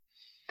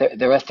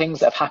there are things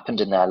that have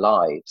happened in their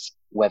lives,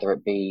 whether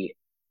it be,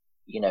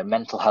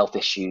 mental health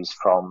issues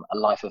from a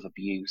life of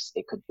abuse.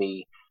 It could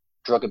be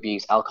drug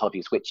abuse, alcohol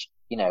abuse, which,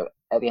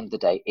 at the end of the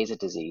day is a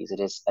disease. It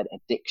is an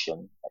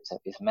addiction.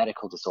 It's a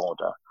medical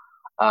disorder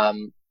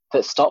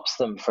that stops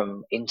them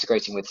from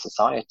integrating with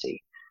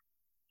society.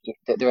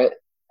 There are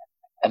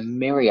a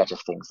myriad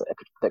of things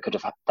that could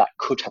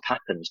have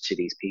happened to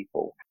these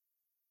people.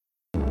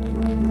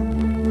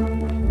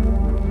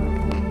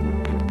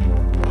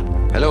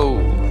 Hello,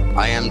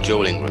 I am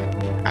Joel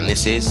Ingram, and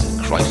this is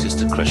Crisis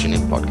to Crushing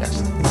It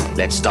podcast.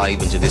 Let's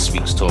dive into this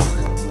week's talk,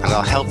 and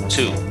I'll help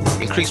to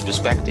increase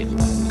perspective,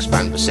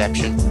 expand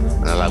perception,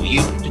 and allow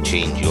you to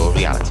change your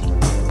reality.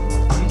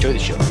 Enjoy the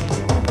show.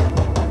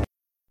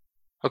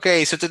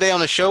 Okay, so today on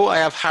the show, I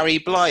have Harry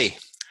Bligh.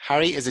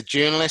 Harry is a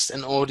journalist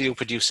and audio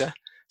producer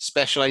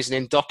specializing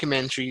in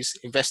documentaries,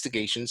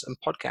 investigations, and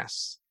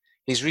podcasts.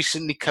 He's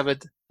recently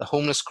covered the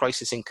homeless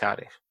crisis in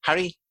Cardiff.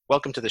 Harry,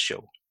 welcome to the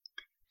show.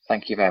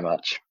 Thank you very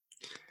much.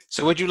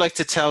 So would you like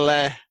to tell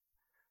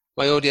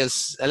my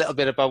audience a little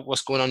bit about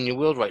what's going on in your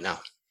world right now?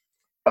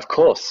 Of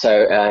course.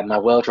 So my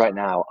world right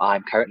now,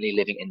 I'm currently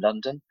living in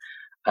London.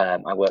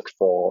 I work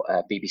for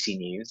BBC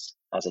News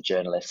as a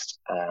journalist.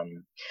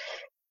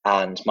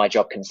 And my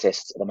job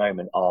consists at the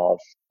moment of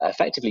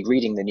effectively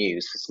reading the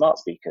news for smart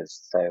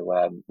speakers.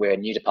 So we're a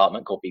new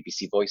department called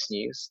BBC Voice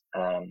News.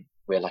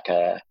 We're like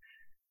a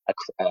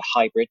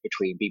hybrid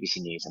between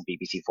BBC News and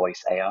BBC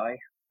Voice AI,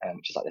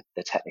 which is like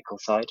the technical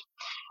side.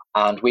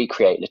 And we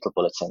create little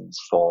bulletins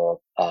for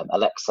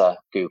Alexa,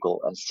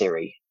 Google, and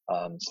Siri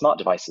smart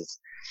devices.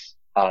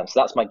 So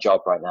that's my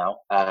job right now.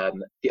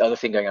 The other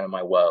thing going on in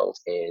my world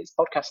is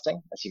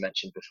podcasting. As you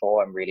mentioned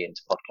before, I'm really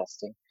into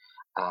podcasting.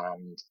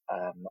 And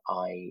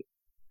I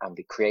am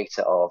the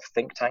creator of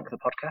Think Tank, the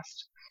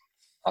podcast,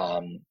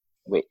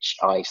 which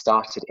I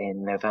started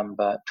in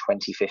November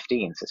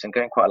 2015. So it's been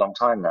going quite a long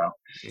time now.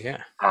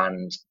 Yeah.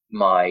 And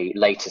my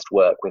latest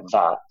work with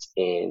that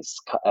is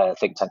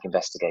Think Tank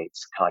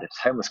Investigates Cardiff's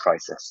homeless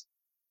crisis,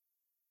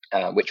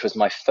 which was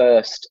my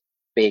first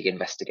big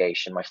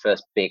investigation, my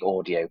first big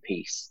audio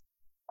piece.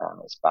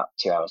 It's about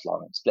 2 hours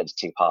long, split into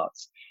two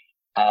parts.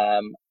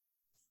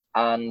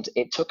 And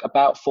it took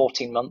about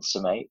 14 months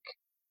to make,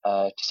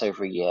 just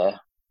over a year,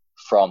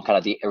 from kind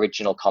of the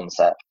original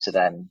concept to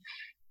then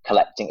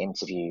collecting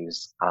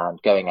interviews and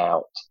going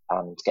out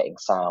and getting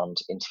sound,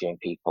 interviewing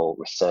people,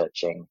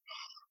 researching,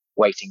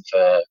 waiting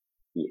for,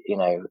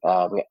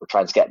 we're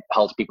trying to get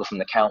hold of people from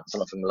the council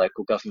and from the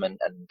local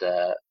government. And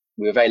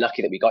we were very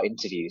lucky that we got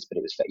interviews, but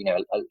it was,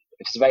 it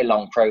was a very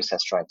long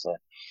process trying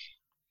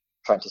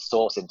to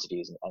source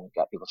interviews and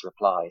get people to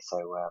reply. So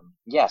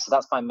so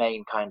that's my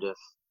main kind of,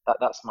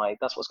 that's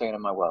what's going on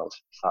in my world,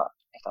 if that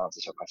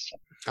answers your question.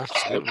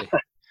 Absolutely.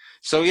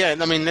 So yeah,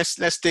 I mean,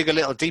 let's dig a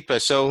little deeper.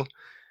 So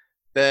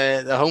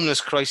the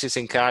homeless crisis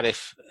in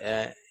Cardiff,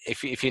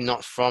 if you're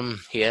not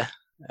from here,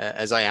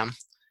 as I am,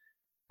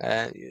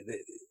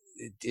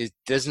 it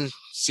doesn't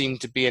seem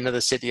to be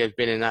another city I've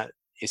been in that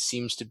it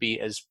seems to be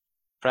as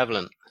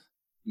prevalent.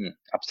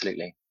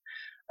 Absolutely.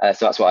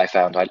 So that's what I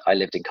found. I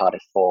lived in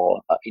Cardiff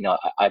for,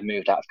 I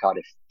moved out of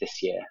Cardiff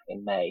this year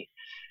in May,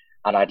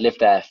 and I'd lived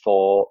there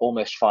for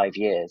almost 5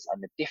 years.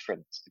 And the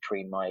difference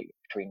between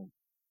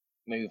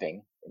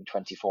moving in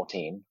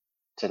 2014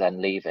 to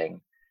then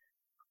leaving,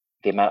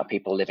 the amount of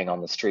people living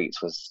on the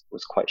streets was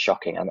quite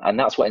shocking. And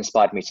that's what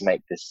inspired me to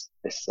make this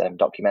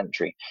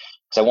documentary.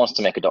 So I wanted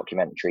to make a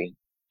documentary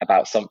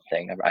about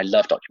something. I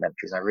love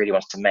documentaries, and I really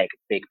wanted to make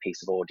a big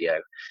piece of audio,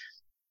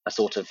 a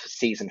sort of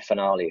season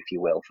finale, if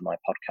you will, for my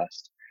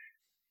podcast.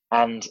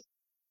 And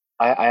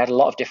I had a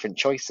lot of different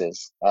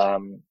choices,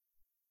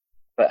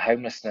 but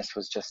homelessness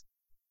was just,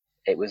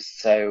 it was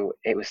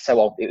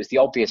the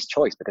obvious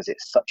choice because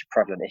it's such a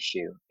prevalent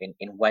issue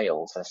in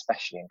Wales, and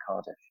especially in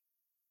Cardiff.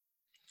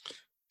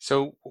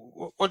 So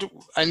what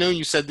I know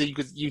you said that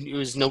it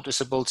was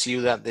noticeable to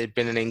you that there'd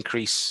been an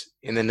increase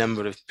in the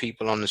number of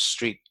people on the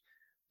street,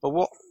 but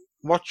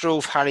what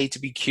drove Harry to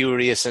be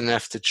curious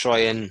enough to try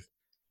and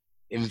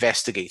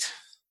investigate?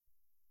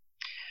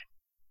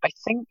 I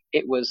think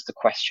it was the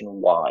question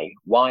why.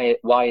 Why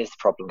is the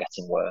problem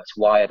getting worse?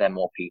 Why are there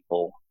more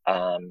people?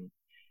 I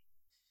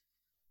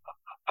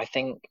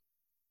think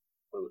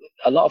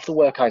a lot of the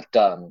work I've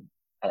done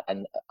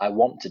and I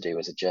want to do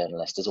as a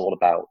journalist is all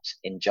about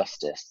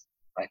injustice.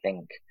 I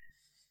think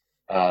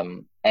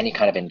any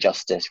kind of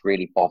injustice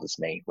really bothers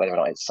me, whether or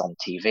not it's on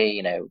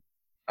TV.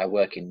 I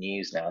work in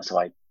news now, so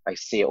I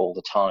see it all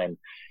the time.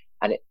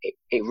 And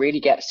it really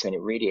gets to me,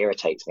 and it really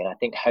irritates me. And I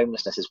think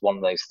homelessness is one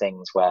of those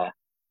things where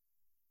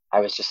I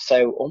was just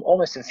so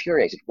almost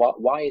infuriated.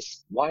 Why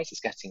is this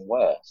getting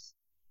worse?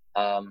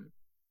 And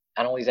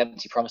all these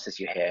empty promises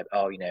you hear.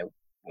 Oh,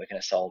 we're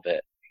going to solve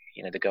it.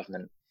 The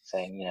government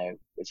saying,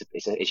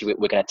 it's an issue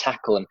we're going to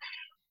tackle. And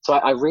so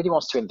I really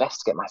wanted to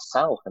investigate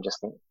myself and just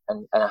think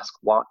and ask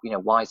why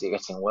is it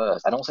getting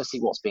worse, and also see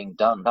what's being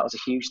done. That was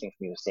a huge thing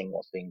for me, was seeing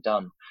what's being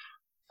done.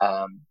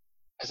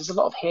 Because there's a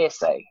lot of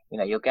hearsay.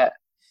 You'll get,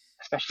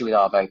 especially with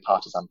our very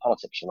partisan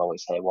politics, you'll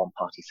always hear one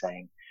party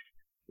saying,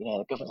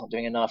 the government's not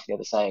doing enough. The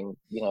other saying,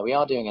 we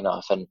are doing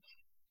enough. And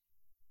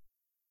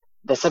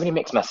there's so many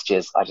mixed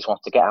messages. I just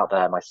wanted to get out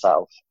there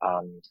myself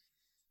and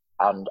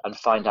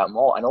find out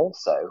more. And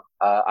also,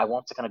 I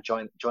want to kind of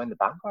join the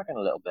bandwagon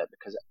a little bit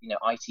because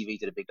ITV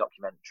did a big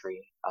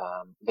documentary.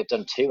 They've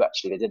done two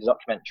actually. They did a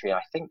documentary,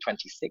 I think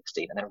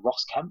 2016, and then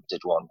Ross Kemp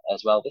did one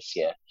as well this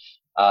year.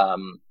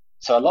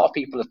 So a lot of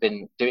people have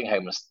been doing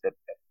homeless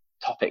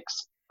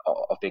topics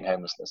of being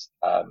homelessness.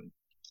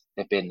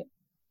 They've been.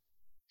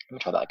 Let me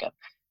try that again.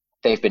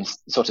 They've been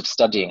sort of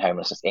studying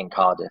homelessness in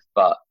Cardiff,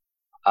 but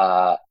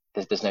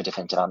there's no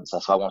definitive answer.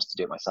 So I wanted to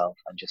do it myself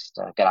and just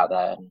get out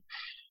there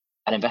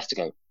and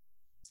investigate.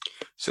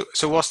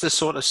 So what's the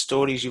sort of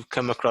stories you've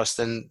come across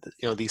then,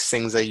 these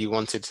things that you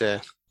wanted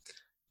to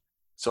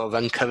sort of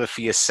uncover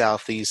for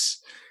yourself,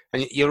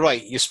 and you're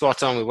right, you're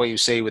spot on with what you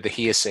say with the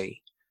hearsay.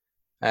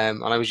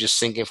 And I was just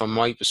thinking from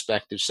my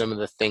perspective, some of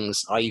the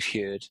things I've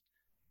heard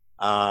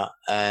are,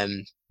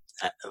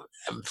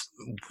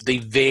 they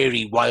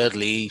vary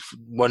wildly from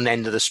one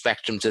end of the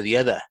spectrum to the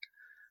other.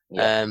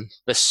 Yeah.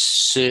 But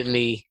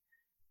certainly,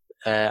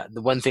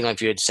 the one thing I've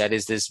heard said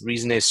is the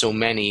reason there's so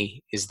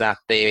many is that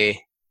their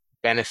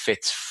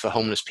benefits for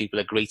homeless people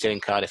are greater in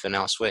Cardiff than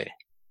elsewhere.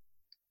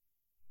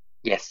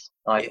 Yes,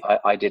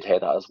 I did hear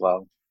that as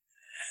well.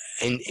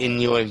 In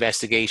your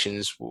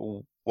investigations,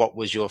 what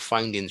was your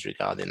findings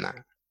regarding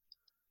that?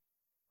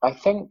 I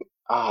think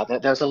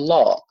there's a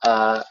lot.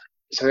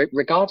 So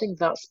regarding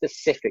that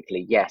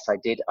specifically, yes, I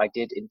did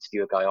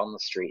interview a guy on the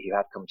street who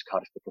had come to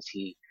Cardiff because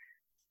he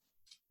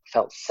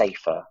felt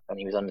safer and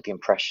he was under the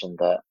impression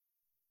that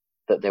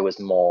there was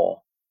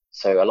more.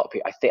 So a lot of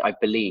people, I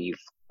believe,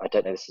 I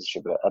don't know if this is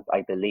true, but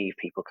I believe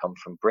people come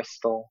from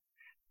Bristol,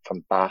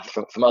 from Bath,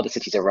 from other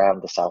cities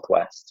around the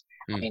southwest.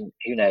 I mean,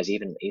 who knows,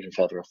 even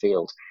further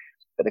afield.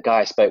 But the guy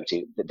I spoke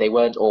to, they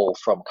weren't all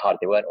from Cardiff,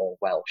 they weren't all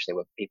Welsh, they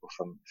were people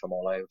from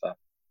all over.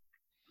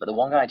 But the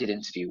one guy I did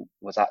interview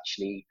was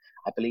actually,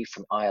 I believe,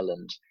 from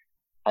Ireland,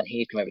 and he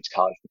had come over to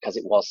Cardiff because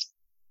it was,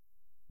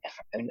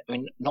 I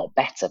mean, not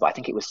better, but I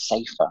think it was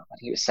safer. I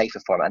think it was safer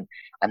for him.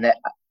 And there,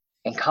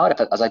 in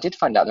Cardiff, as I did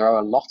find out, there are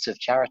a lot of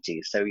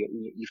charities. So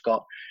you've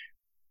got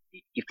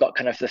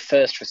kind of the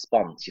first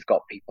response. You've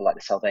got people like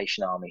the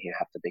Salvation Army who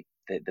have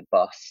the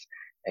bus.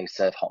 They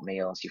serve hot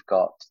meals. You've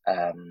got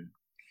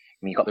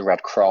you've got the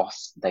Red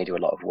Cross. They do a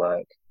lot of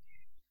work.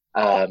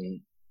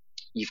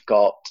 You've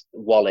got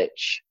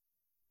Woolwich,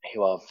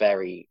 who are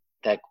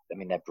they're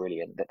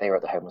brilliant. They were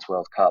at the Homeless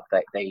World Cup.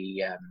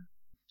 They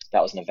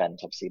that was an event,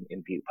 obviously,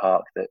 in Butte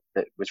Park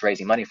that was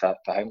raising money for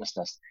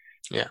homelessness.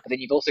 Yeah. But then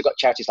you've also got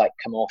charities like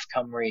Come Off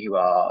Cymru who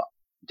are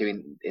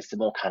doing, it's the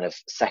more kind of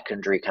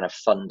secondary kind of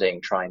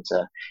funding,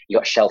 you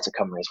got Shelter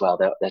Cymru as well.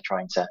 They're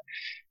trying to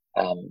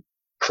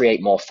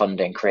create more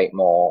funding, create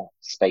more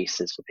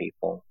spaces for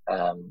people.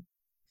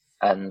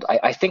 And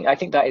I think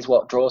that is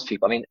what draws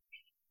people. I mean,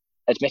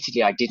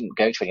 admittedly, I didn't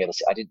go to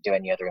I didn't do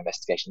any other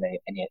investigation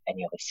in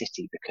any other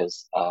city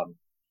because of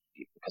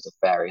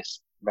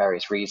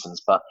various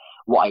reasons. But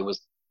what I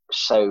was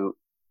so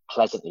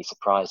pleasantly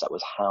surprised at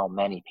was how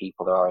many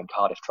people there are in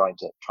Cardiff trying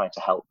to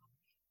help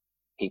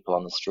people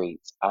on the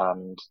streets.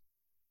 And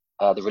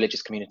the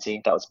religious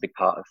community, that was a big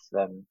part of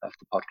the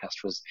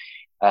podcast, was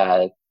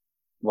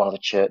one of the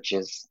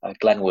churches,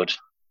 Glenwood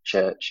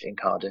Church in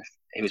Cardiff.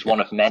 It was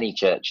one of many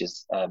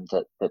churches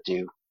that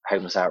do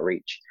homeless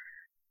outreach.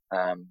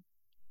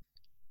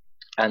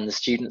 And the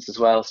students as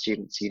well,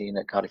 Students' Union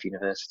at Cardiff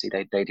University,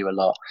 they do a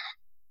lot.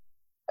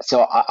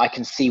 So I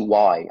can see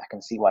why.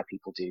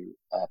 People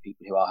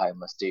who are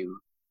homeless do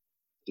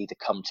either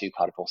come to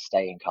Cardiff or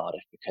stay in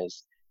Cardiff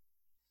because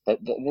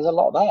there's a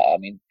lot there. I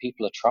mean,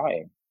 people are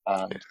trying,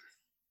 and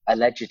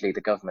allegedly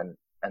the government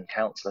and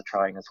council are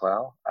trying as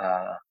well.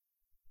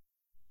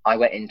 I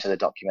went into the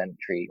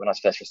documentary when I was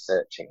first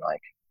researching,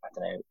 like, I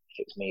don't know if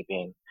it was me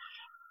being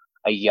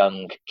a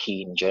young,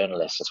 keen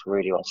journalist, just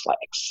really wants to like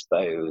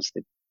expose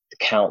the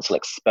council,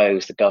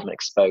 expose the government,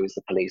 expose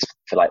the police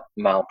for like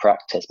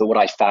malpractice. But what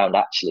I found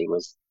actually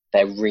was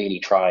they're really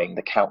trying.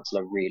 The council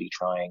are really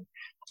trying.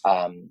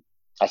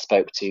 I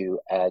spoke to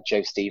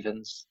Jo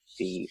Stevens,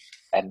 the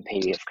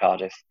MP of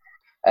Cardiff,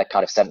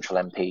 Cardiff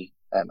Central MP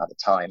at the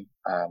time.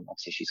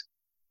 Obviously, she's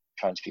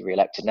trying to be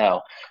re-elected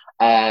now,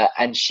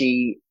 and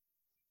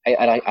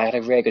I had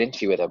a very good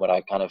interview with her when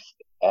I kind of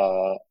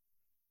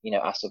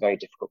asked her very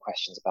difficult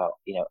questions about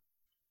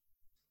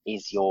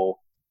is your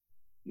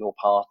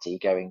party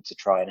going to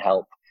try and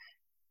help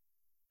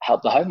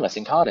the homeless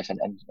in Cardiff, and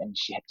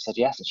she said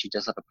yes, and she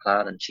does have a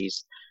plan, and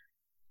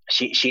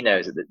she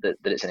knows that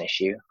it's an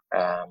issue,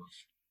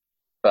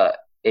 but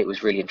it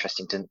was really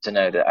interesting to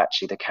know that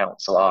actually the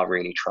council are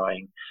really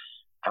trying,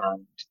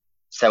 and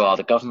so are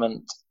the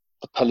government.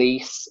 The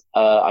police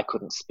I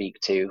couldn't speak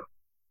to.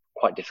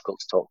 Quite difficult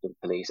to talk to the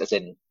police, as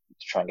in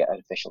to try and get an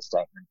official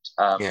statement.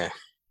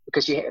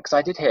 Because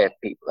I did hear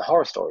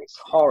horror stories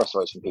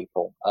from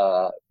people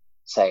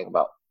saying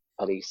about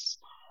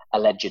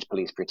alleged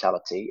police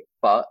brutality.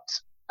 But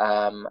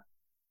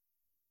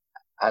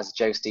as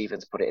Jo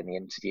Stevens put it in the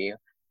interview,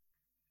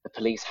 the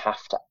police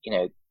have to,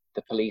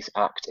 the police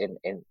act in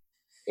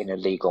a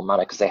legal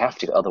manner, because they have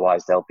to,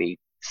 otherwise they'll be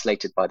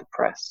slated by the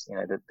press. You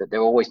know,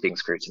 they're always being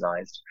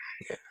scrutinized.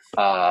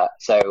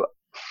 So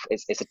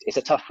it's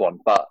a tough one,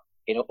 but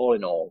all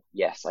in all,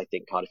 yes, I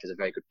think Cardiff is a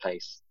very good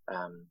place,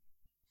 a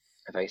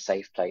very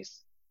safe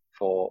place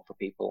for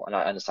people, and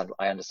I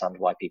understand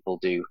why people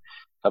do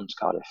come to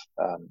Cardiff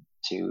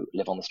to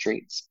live on the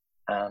streets,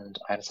 and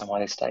I understand why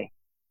they stay.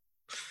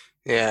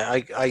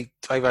 Yeah,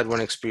 I've had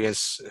one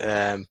experience.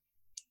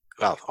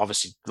 Well,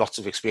 obviously, lots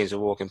of experience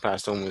of walking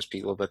past homeless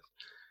people, but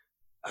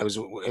I was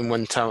in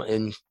one town.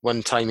 In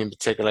one time in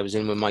particular, I was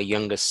in with my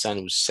youngest son,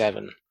 who was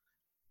 7,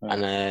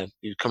 and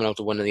he was coming out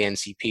of one of the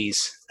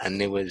NCPs, and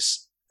there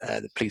was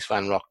the police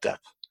van rocked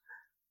up.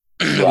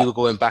 Yeah. We were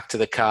going back to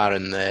the car,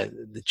 and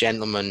the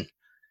gentleman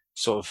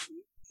sort of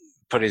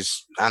put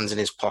his hands in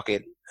his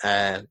pocket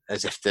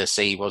as if to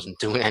say he wasn't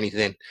doing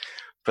anything.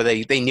 But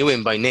they knew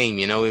him by name,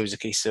 you know. It was a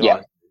case of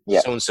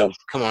so and so.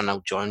 Come on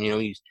now, John. You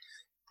know,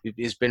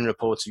 there's been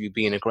reports of you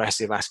being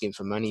aggressive, asking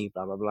for money,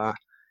 blah blah blah.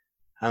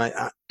 And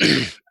I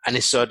and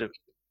it's sort of,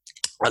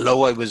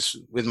 although I was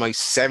with my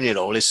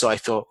 7-year-old, so I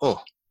thought,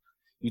 oh,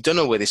 you don't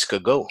know where this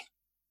could go.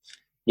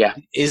 Yeah.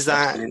 Is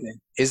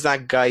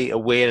that guy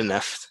aware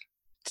enough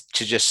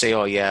to just say,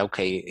 oh yeah,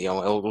 okay, you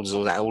know,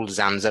 hold his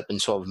hands up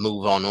and sort of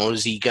move on, or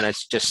is he gonna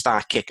just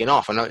start kicking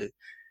off? And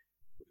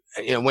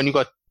you know, when you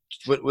got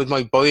with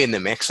my boy in the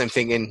mix, I'm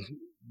thinking,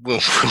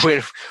 well,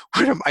 where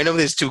I know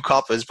there's 2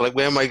 coppers, but like,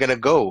 where am I gonna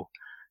go?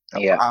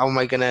 Yeah. How am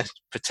I gonna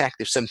protect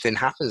if something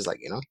happens? Like,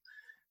 you know,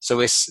 so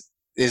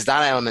there's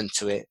that element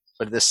to it.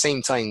 But at the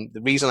same time,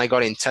 the reason I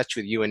got in touch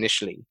with you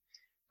initially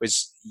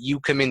was you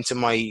come into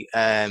my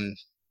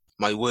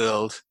my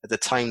world at the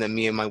time that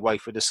me and my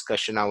wife were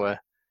discussing our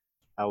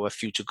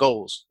future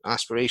goals,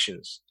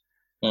 aspirations.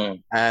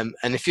 And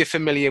if you're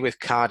familiar with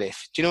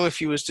Cardiff, do you know if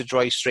you was to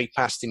drive straight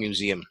past the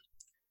museum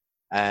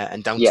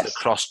and down to the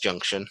cross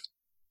junction?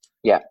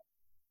 Yeah.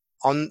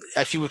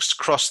 If you was to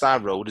cross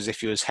that road as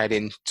if you was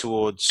heading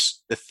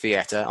towards the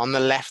theatre, on the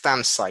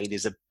left-hand side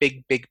is a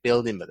big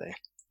building there.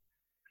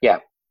 Yeah.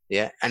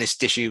 Yeah, and it's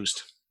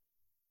disused.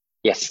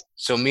 Yes.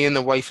 So me and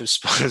the wife have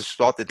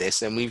spotted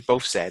this, and we've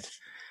both said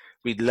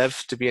we'd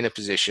love to be in a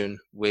position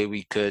where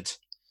we could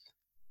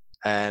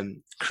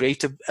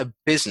create a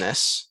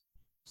business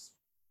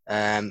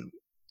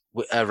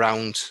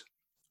around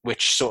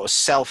which sort of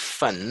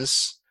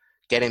self-funds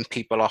getting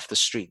people off the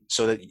street,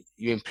 so that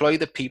you employ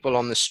the people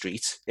on the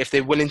street if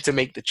they're willing to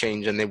make the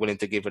change and they're willing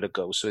to give it a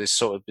go. So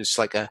it's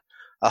like a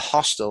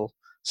hostel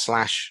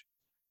slash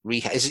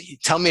rehab.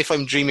 Tell me if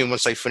I'm dreaming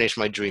once I finish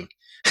my dream.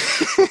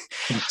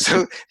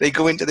 So they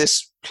go into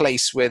this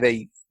place where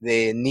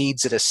their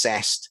needs are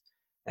assessed,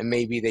 and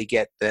maybe they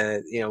get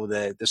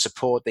the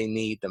support they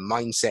need, the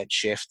mindset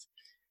shift,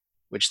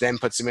 which then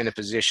puts them in a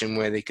position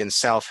where they can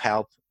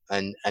self-help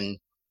and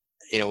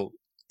you know,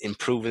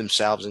 improve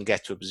themselves and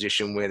get to a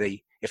position where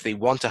if they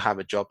want to have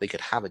a job, they could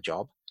have a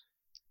job.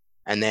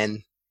 And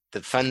then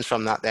the funds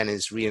from that then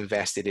is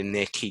reinvested in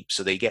their keep.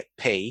 So they get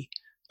pay,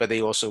 but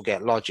they also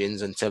get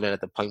lodgings until they're at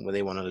the point where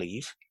they want to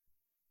leave.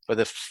 But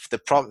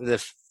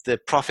the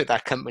profit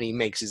that company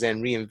makes is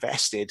then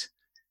reinvested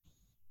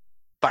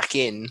back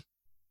in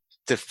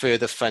to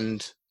further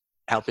fund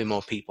helping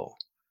more people.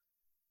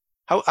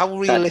 How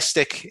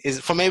realistic is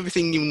it, from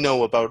everything you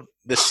know about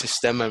the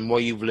system and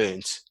what you've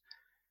learned?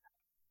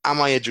 Am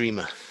I a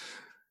dreamer?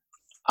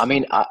 I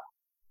mean, I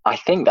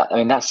think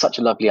that's such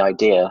a lovely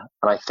idea,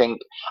 and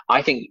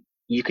I think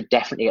you could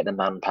definitely get the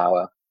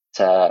manpower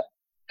to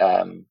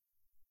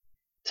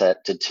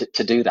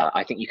do that.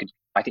 I think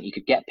you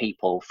could get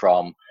people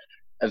from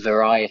a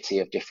variety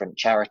of different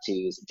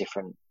charities,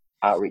 different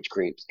outreach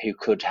groups who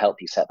could help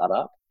you set that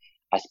up.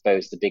 I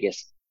suppose the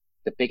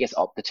two biggest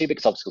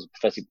obstacles,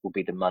 firstly, will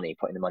be the money,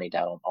 putting the money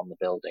down on the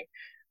building,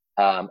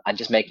 and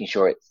just making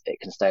sure it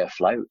can stay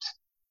afloat.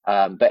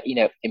 But you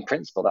know, in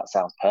principle, that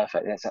sounds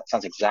perfect. That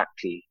sounds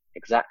exactly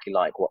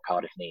like what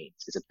Cardiff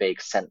needs: is a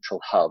big central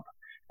hub,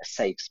 a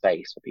safe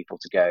space for people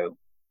to go,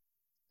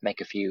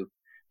 make a few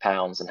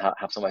pounds, and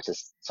have somewhere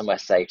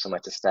safe,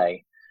 somewhere to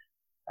stay.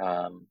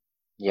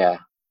 Yeah,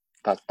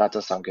 that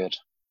does sound good.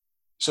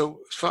 So,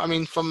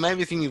 from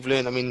everything you've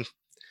learned, I mean,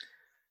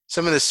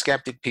 some of the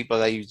skeptic people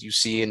that you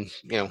see in,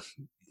 you know,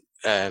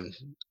 I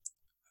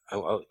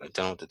don't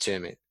know what to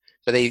term it,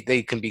 but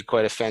they can be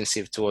quite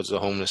offensive towards the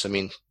homeless. I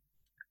mean,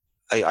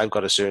 I've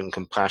got a certain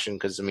compassion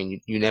because, I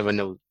mean, you never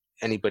know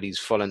anybody's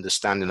full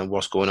understanding of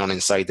what's going on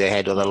inside their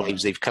head or the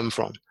lives they've come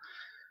from.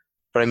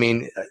 But I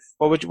mean,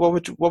 what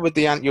would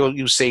the answer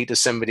you say to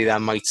somebody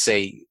that might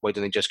say, why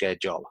don't they just get a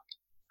job?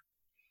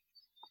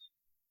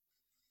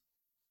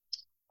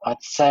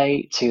 I'd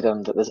say to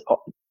them that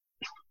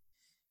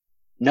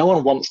no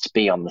one wants to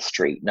be on the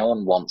street. No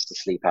one wants to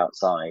sleep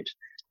outside,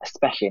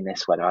 especially in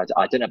this weather.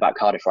 I don't know about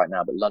Cardiff right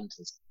now, but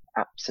London's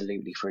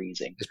absolutely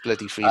freezing. It's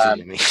bloody freezing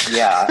to me.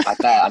 Yeah, I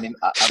bet. I mean,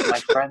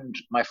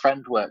 my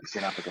friend works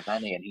in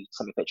Abergavenny, and he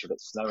sent me a picture of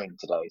it snowing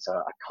today. So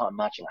I can't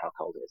imagine how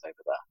cold it is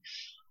over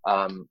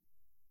there.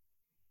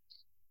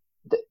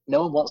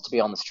 no one wants to be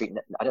on the street.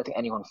 I don't think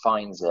anyone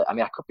finds it. I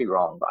mean, I could be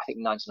wrong, but I think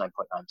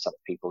 99.9% of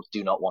people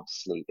do not want to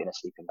sleep in a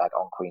sleeping bag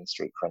on Queen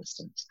Street, for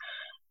instance.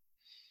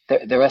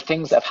 There are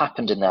things that have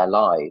happened in their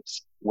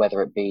lives,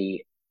 whether it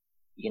be,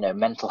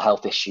 mental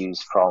health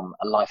issues from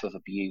a life of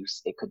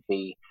abuse. It could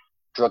be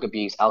drug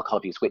abuse, alcohol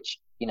abuse, which,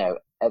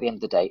 at the end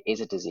of the day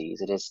is a disease.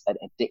 It is an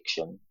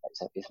addiction.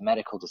 It's a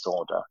medical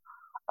disorder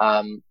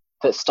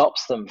that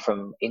stops them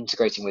from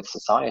integrating with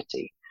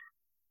society.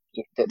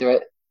 There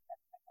are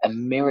a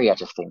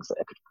myriad of things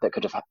that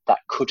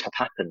could have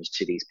happened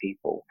to these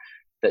people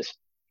that's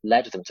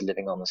led them to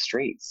living on the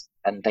streets,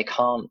 and they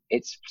can't.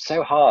 It's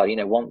so hard,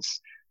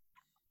 once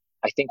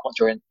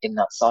you're in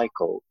that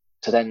cycle,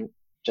 to then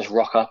just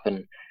rock up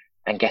and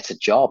get a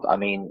job. I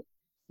mean,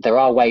 there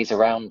are ways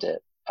around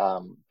it,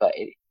 but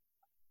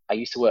I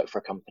used to work for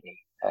a company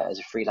as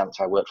a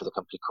freelancer. I worked for a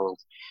company called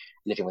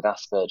Living with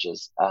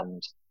Asperger's,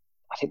 and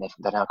I think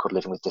they're now called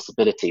Living with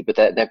Disability, but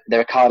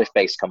they're a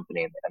Cardiff-based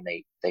company, and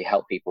they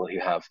help people who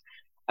have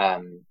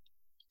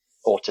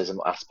autism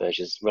or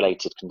Asperger's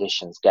related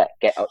conditions get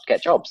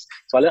jobs.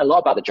 So I learned a lot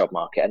about the job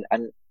market,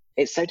 and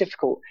it's so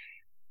difficult.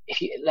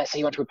 Let's say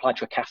you want to apply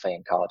to a cafe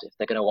in Cardiff,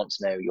 they're going to want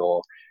to know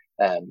your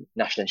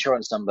national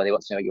insurance number. They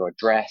want to know your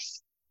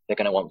address. They're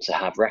going to want to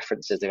have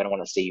references. They're going to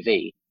want a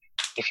CV.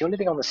 If you're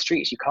living on the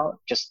streets, you can't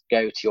just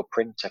go to your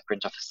printer,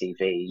 print off a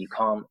CV. You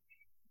can't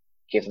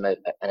give them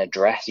an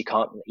address. You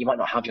might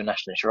not have your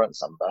national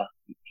insurance number.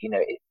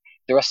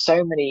 There are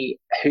so many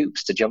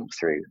hoops to jump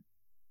through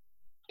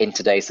in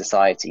today's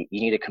society.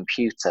 You need a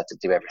computer to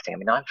do everything. I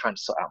mean, I'm trying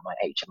to sort out my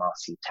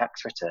HMRC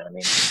tax return. I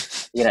mean,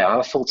 I have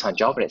a full-time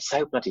job, and it's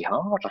so bloody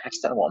hard. Like, I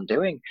just don't know what I'm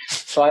doing.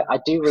 So I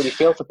do really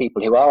feel for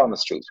people who are on the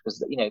streets, because,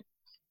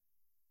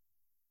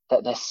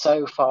 that they're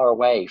so far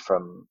away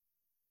from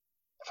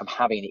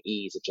having the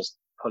ease of just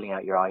pulling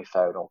out your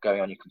iPhone or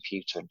going on your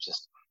computer and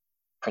just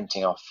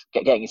printing off,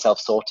 getting yourself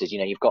sorted.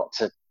 You've got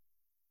to,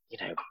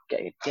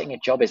 getting a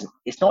job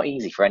it's not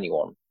easy for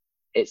anyone.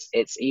 It's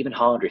even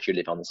harder if you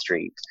live on the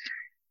street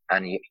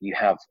and you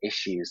have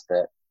issues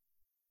that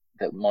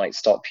might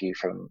stop you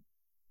from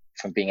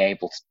being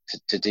able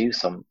to do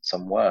some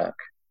work.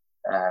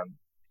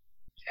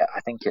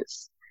 I think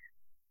it's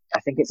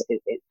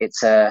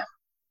a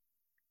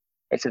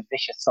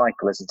vicious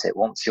cycle, isn't it?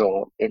 Once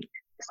you're in,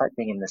 it's like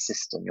being in the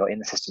system. You're in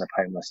the system of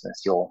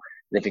homelessness. You're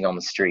living on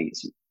the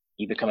streets.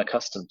 You become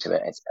accustomed to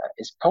it.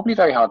 It's probably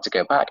very hard to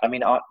go back. I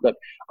mean, I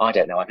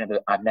don't know.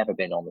 I've never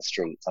been on the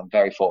streets. I'm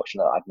very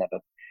fortunate that I've never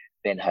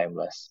been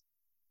homeless,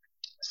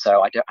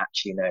 so I don't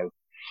actually know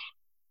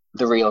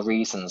the real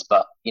reasons.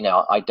 But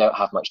I don't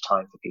have much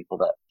time for people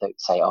that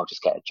say, "Oh,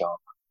 just get a job,"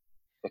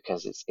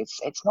 because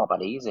it's not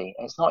that easy.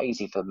 It's not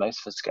easy for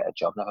most of us to get a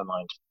job. Never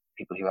mind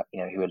people who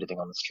are living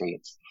on the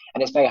streets.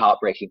 And it's very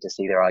heartbreaking to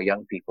see there are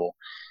young people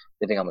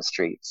living on the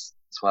streets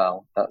as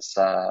well. That's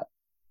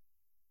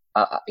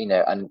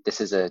and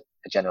this is a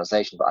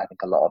generalization, but I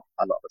think a lot of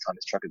the time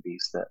it's drug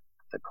abuse that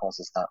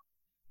causes that.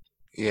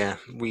 Yeah,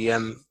 me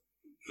and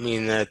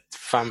the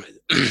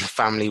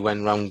family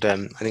went round. I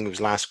think it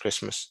was last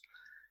Christmas.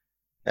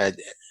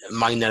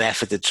 Minor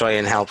effort to try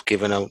and help,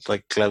 giving out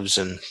like gloves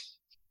and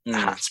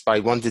hats. But I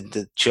wanted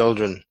the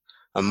children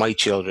and my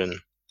children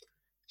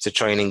to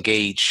try and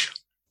engage,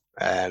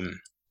 and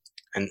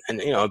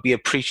be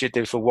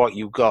appreciative for what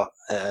you got.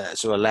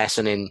 So a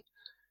lesson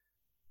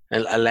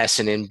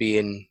in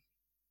being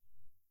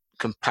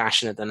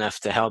compassionate enough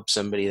to help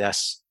somebody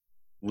that's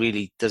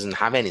really doesn't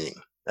have anything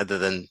other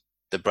than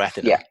the breath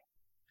in them.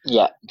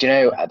 Yeah. Do you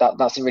know,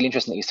 that's really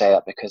interesting that you say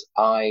that, because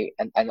I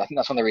think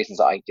that's one of the reasons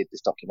that I did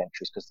this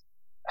documentary, is because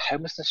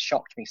homelessness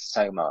shocked me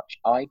so much.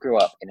 I grew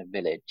up in a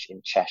village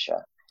in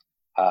Cheshire,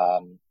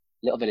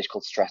 little village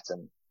called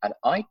Streatham, and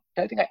I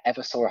don't think I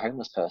ever saw a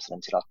homeless person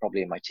until I was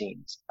probably in my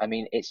teens. I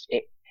mean,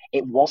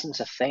 it wasn't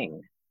a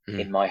thing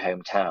in my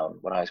hometown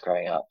when I was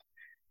growing up.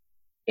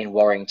 In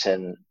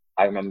Warrington,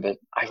 I remember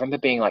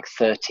being like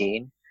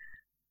 13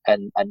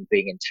 and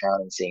being in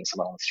town and seeing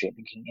someone on the street,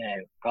 thinking,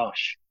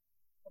 gosh,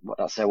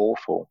 that's so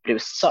awful. But it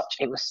was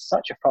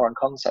such a foreign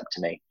concept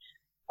to me,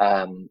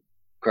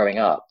 growing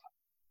up.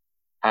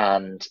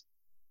 And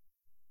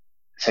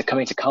so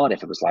coming to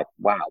Cardiff, it was like,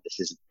 wow,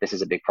 this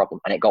is a big problem,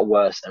 and it got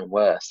worse and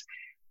worse.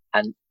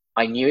 And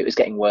I knew it was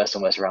getting worse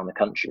and worse around the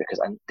country, because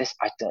this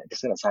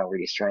is going to sound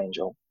really strange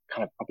or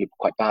kind of probably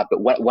quite bad,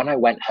 but when I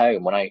went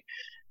home, I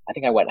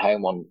think I went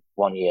home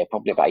one year,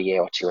 probably about a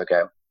year or two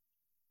ago,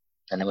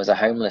 and there was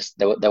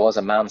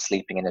a man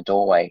sleeping in a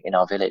doorway in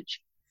our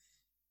village,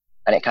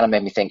 and it kind of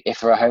made me think,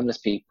 if there are homeless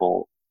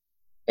people,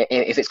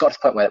 if it's got to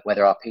the point where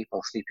there are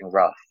people sleeping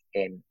rough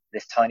in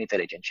this tiny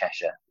village in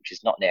Cheshire, which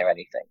is not near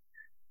anything,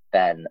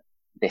 then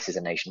this is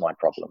a nationwide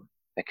problem,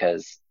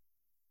 because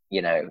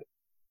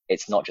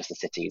it's not just the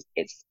cities,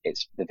 it's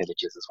the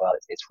villages as well.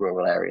 It's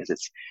rural areas.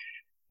 It's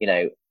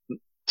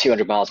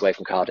 200 miles away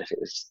from Cardiff. It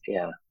was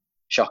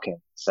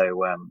shocking.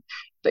 So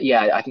but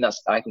yeah, I think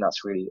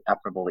that's really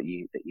admirable that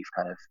you've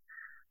kind of,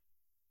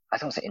 I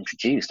don't want to say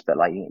introduced, but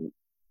like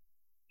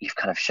you've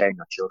kind of shown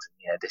your children,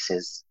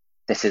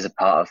 this is a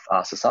part of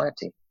our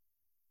society.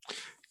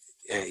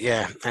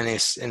 yeah, and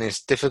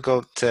it's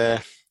difficult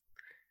to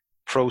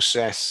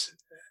process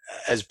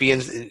as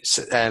being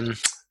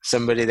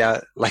somebody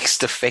that likes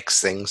to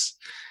fix things.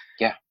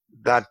 Yeah.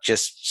 That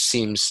just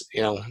seems,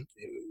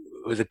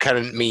 with the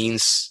current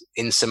means,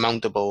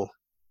 insurmountable.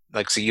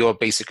 Like, so you're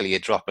basically a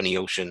drop in the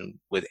ocean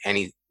with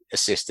any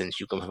assistance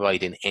you can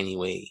provide in any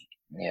way,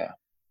 Yeah.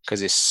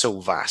 because it's so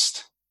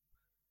vast.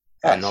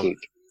 And, That's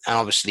huge. and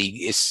obviously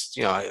it's,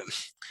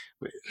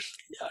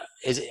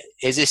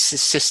 is this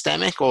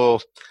systemic, or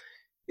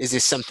is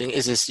this something,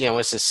 is this,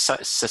 is this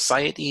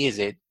society? Is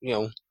it,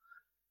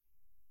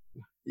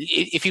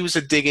 if you was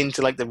to dig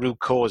into like the root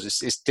cause,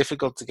 it's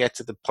difficult to get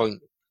to the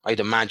point, I'd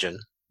imagine,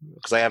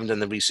 because I haven't done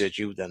the research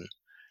you've done,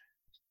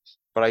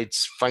 but I'd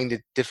find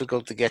it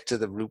difficult to get to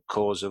the root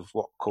cause of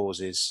what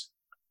causes,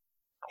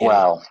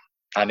 Well,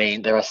 I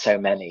mean, there are so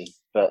many,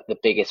 but the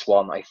biggest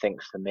one, I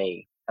think, for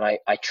me, and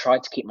I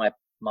tried to keep my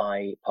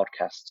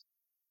podcast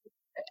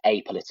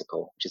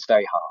apolitical, which is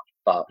very hard,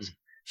 but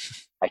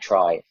I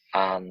try.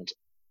 And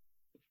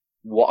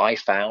what I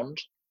found,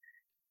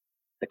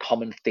 the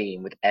common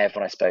theme with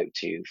everyone I spoke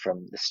to,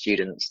 from the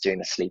students doing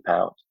the sleep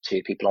out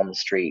to people on the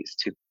streets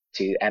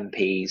to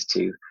MPs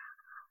to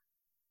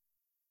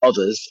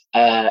others,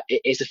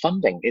 is the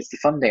funding. It's the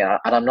funding, and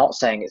I'm not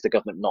saying it's the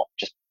government not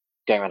just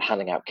going around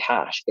handing out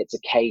cash. It's a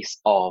case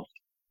of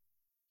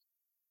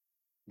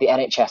the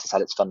NHS has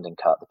had its funding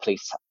cut, the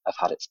police have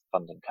had its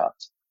funding cut.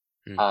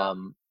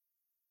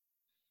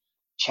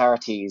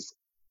 Charities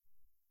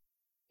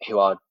who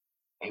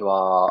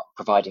are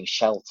providing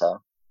shelter.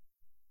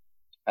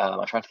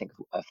 I'm trying to think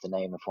of the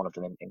name of one of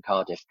them in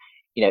Cardiff.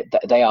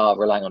 They are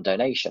relying on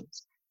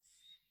donations.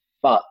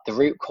 But the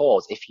root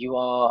cause, if you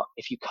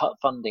cut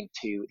funding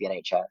to the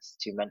NHS,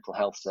 to mental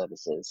health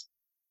services,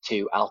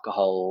 to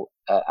alcohol,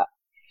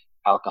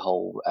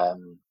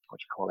 what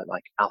do you call it,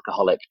 like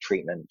alcoholic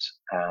treatment,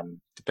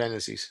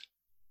 dependencies.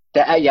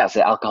 Yes,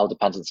 the alcohol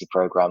dependency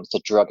programs, the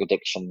drug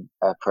addiction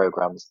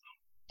programs,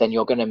 then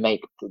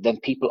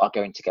people are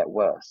going to get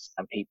worse,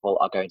 and people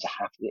are going to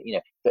have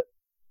to, but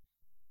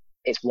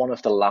it's one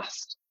of the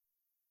last,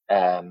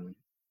 I'm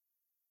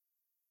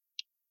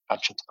trying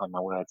to find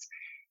my words.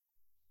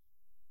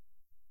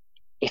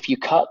 If you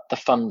cut the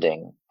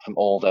funding from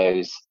all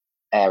those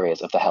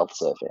areas of the health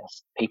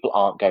service, people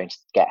aren't going to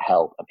get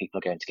help, and people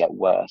are going to get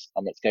worse,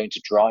 and it's going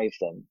to drive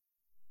them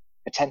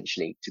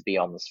potentially to be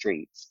on the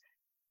streets.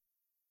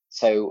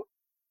 So,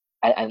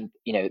 and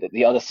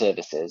the other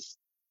services,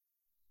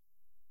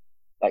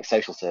 like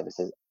social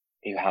services,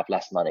 who have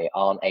less money,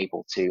 aren't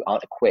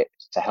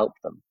equipped to help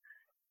them.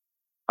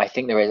 I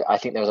think there is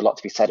a lot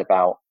to be said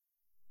about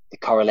the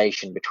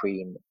correlation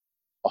between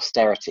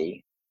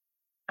austerity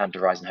and the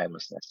rise in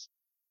homelessness.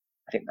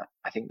 I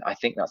think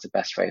that's the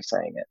best way of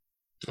saying it.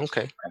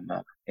 Okay. And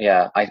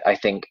I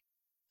think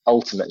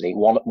ultimately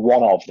one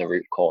of the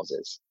root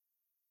causes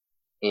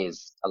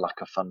is a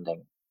lack of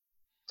funding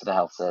to the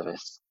health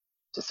service,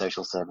 to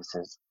social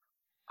services.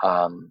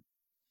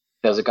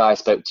 There was a guy I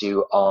spoke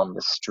to on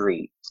the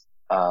street.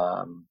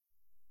 I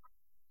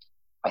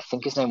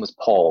think his name was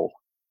Paul.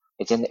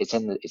 It's in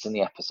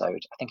the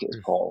episode. I think it was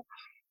Paul,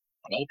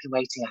 and he'd been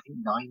waiting, I think,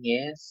 9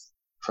 years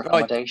for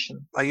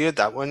accommodation. I heard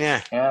that one,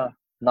 yeah. Yeah,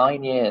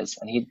 9 years,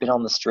 and he'd been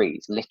on the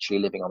streets,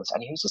 literally living on the street,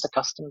 and he was just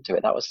accustomed to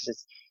it.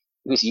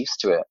 He was used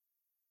to it.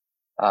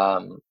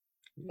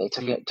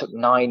 It took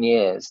 9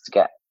 years to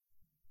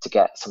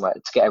get somewhere,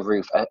 to get a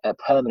roof, a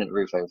permanent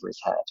roof over his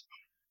head.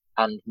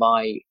 And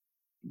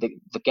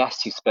the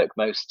guest who spoke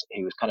most,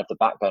 who was kind of the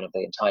backbone of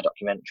the entire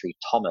documentary,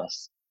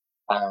 Thomas,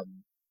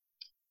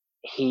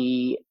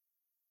 he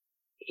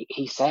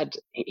said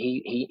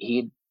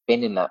he'd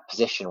been in that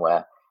position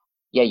where,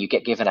 yeah, you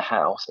get given a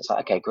house, it's like,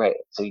 okay, great,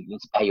 so you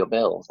need to pay your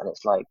bills, and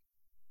it's like,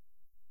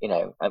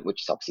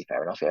 which is obviously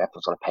fair enough,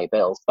 everyone's got to pay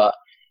bills, but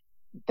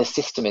the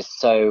system is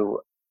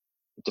so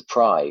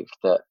deprived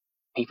that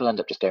people end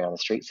up just going on the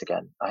streets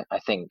again. I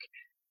think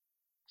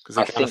because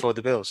they can't afford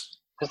the bills.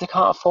 Because they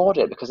can't afford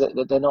it, because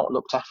they're not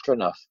looked after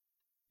enough.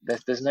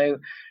 There's no,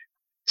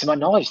 to my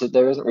knowledge, that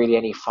there isn't really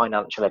any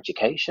financial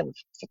education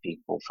for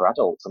people, for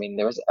adults. I mean,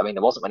 there wasn't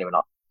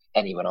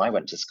any when I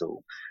went to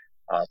school.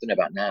 I don't know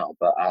about now,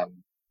 but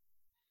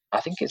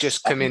I think it's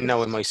just come in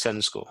now in my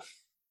son's school.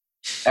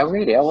 Oh,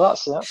 really? Oh, well,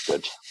 that's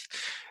good.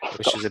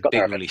 Which is a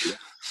big relief.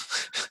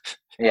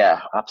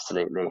 Yeah,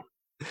 absolutely.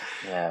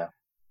 Yeah.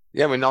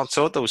 Yeah, we're not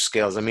taught those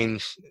skills. I mean,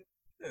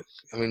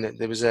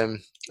 there was a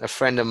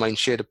friend of mine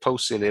shared a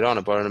post earlier on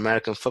about an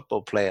American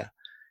football player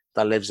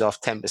that lives off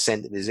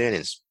 10% of his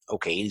earnings.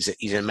 Okay,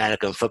 he's an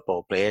American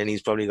football player, and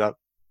he's probably got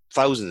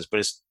thousands, but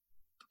it's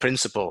the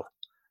principle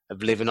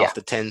of living off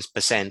the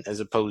 10% as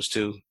opposed to,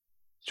 do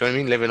you know what I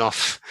mean?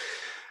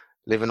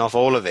 Living off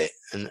all of it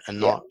and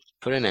not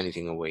putting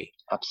anything away.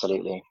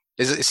 Absolutely.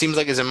 It seems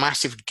like there's a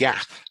massive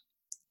gap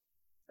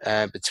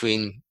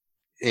between,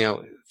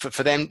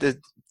 for them to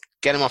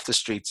get them off the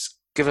streets,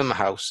 give them a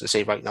house and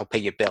say, right, now pay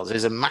your bills.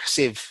 There's a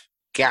massive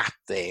gap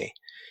there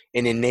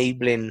in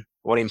enabling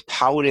or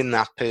empowering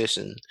that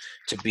person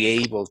to be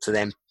able to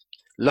then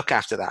look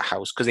after that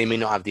house, because they may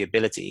not have the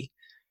ability,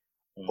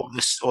 Mm.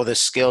 or the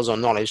skills or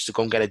knowledge to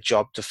go and get a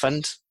job to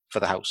fund for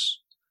the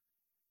house.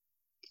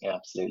 Yeah,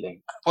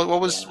 absolutely.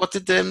 What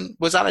did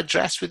was that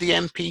addressed with the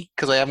MP?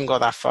 Because I haven't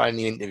got that far in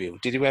the interview.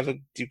 Did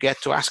you get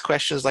to ask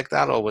questions like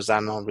that, or was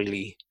that not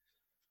really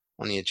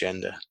on the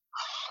agenda?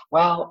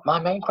 Well, my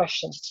main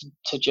questions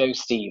to Jo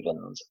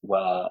Stevens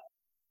were,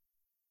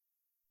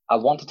 I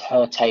wanted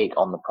her take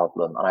on the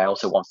problem, and I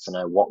also wanted to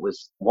know what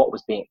was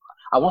being.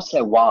 I wanted to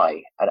know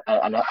why,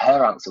 and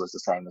her answer was the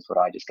same as what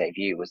I just gave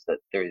you: was that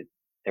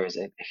there is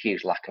a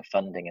huge lack of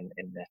funding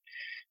in the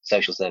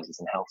social services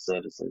and health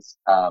services,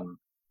 and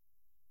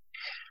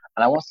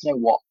I wanted to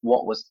know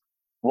what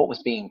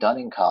was being done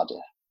in Cardiff,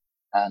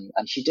 and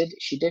she did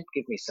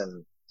give me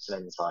some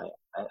insight.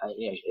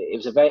 It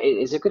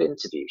was a good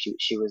interview.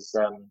 She's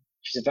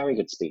a very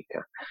good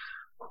speaker,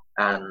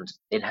 and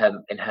in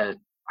her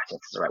I think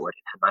that's the right word,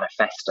 in her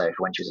manifesto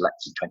for when she was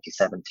elected in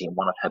 2017,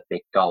 one of her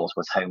big goals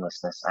was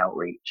homelessness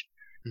outreach.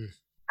 Mm.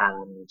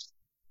 And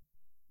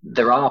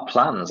there are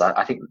plans.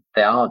 I think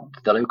the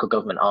local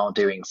government are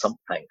doing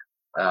something.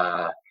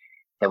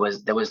 There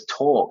was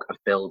talk of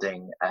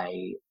building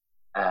a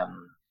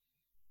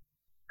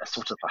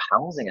sort of a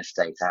housing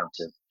estate out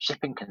of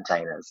shipping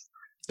containers.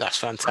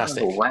 That's I can't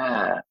fantastic. remember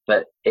where,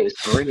 but it was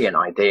a brilliant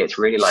idea. It's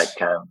really like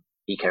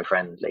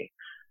eco-friendly.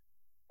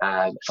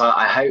 So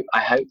I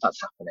hope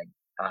that's happening.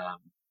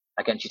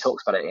 Again, she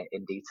talks about it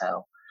in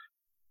detail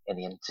in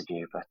the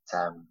interview, but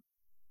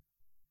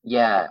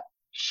yeah,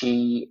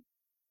 she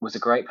was a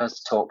great person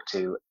to talk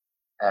to,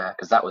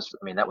 because that was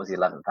the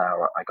 11th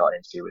hour I got an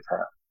interview with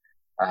her.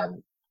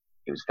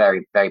 It was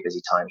very, very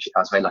busy time. I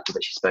was very lucky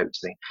that she spoke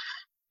to me,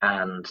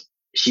 and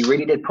she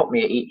really did put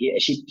me.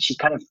 She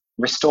kind of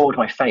restored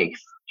my faith,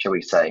 shall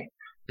we say?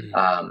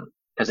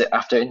 Because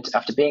after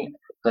being,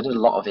 I did a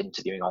lot of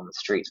interviewing on the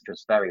streets, which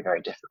was very, very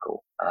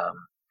difficult.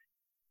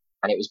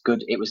 And it was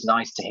good. It was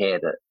nice to hear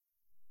that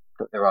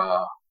there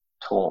are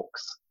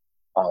talks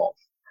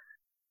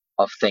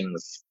of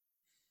things.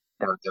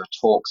 There are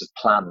talks of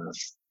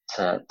plans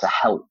to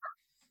help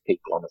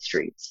people on the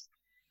streets.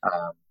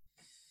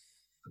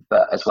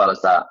 But as well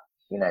as that,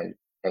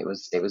 it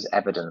was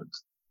evident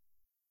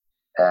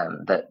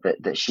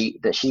that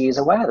she is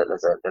aware that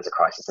there's a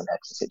crisis in her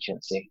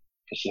constituency,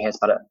 because she hears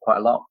about it quite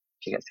a lot.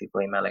 She gets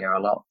people emailing her a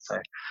lot. So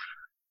it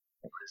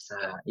was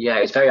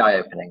it's very eye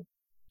opening.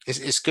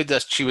 It's good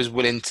that she was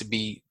willing to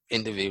be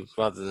interviewed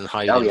rather than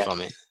hiding from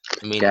it.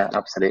 I mean, yeah,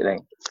 absolutely.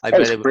 I bet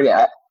it was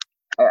brilliant.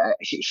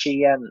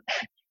 She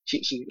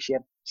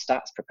had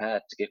stats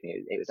prepared to give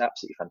me. It was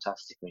absolutely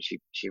fantastic. I mean,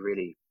 she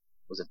really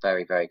was a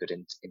very, very good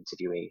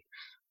interviewee.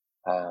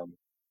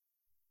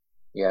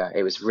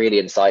 It was really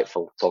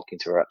insightful talking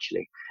to her,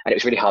 actually, and it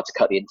was really hard to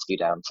cut the interview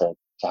down to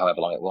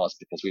however long it was,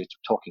 because we were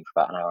talking for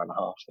about an hour and a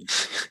half. And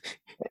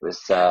it was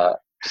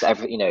just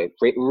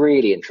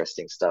really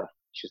interesting stuff.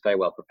 She was very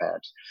well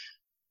prepared.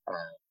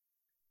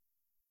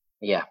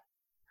 Well,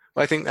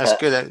 I think that's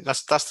good.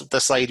 That's the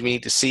side we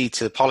need to see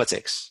to the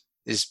politics,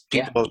 is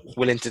people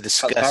willing to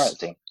discuss.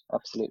 Transparency,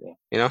 absolutely.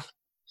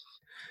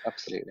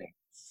 Absolutely.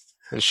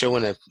 And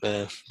showing that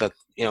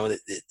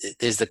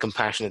there's the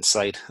compassionate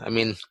side. I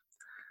mean,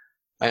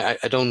 I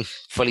don't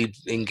fully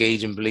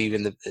engage and believe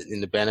in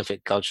the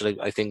benefit culture.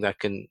 I think that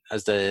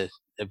has the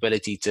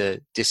ability to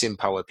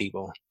disempower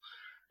people.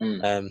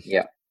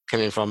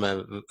 Coming from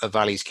a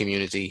valleys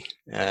community,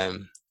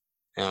 and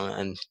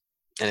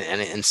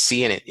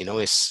seeing it,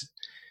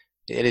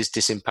 it is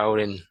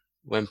disempowering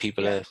when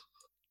people are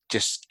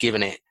just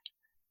giving it.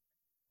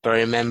 But I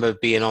remember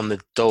being on the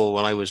dole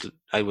when I was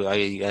out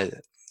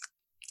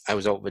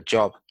of a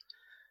job,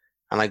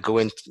 and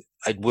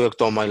I'd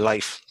worked all my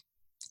life,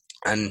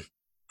 and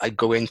I'd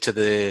go into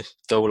the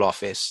dole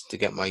office to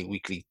get my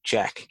weekly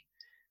check,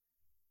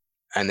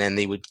 and then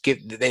they would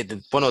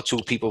one or two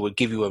people would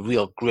give you a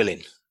real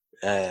grilling.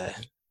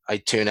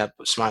 I'd turn up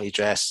smartly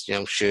dressed,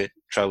 shirt,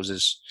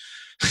 trousers,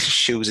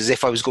 shoes, as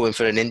if I was going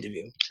for an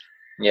interview.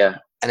 Yeah.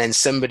 And then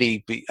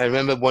I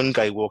remember one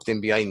guy walked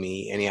in behind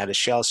me, and he had a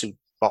shell suit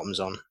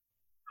bottoms on,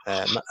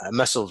 a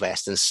muscle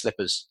vest and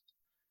slippers.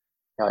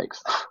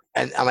 Yikes.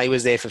 And I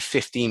was there for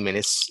 15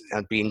 minutes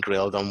and being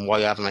grilled on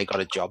why haven't I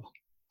got a job.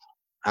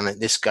 And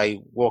this guy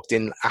walked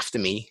in after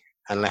me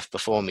and left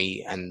before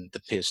me, and the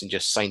person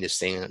just signed his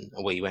thing and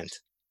away he went.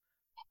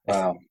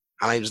 Wow.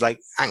 And I was like,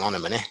 hang on a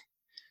minute.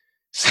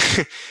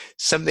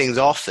 Something's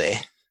off there.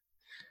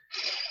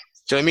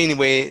 Do you know what I mean?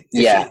 Where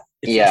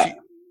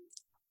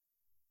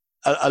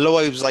although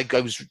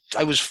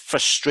I was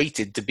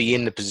frustrated to be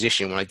in the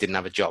position when I didn't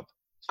have a job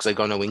because I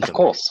got no income. Of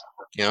course.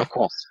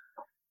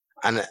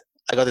 And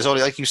I got this all,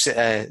 like you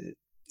said,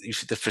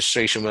 the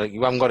frustration where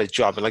you haven't got a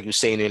job, and like you were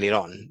saying earlier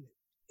on,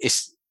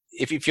 it's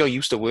if you're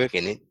used to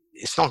working,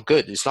 it's not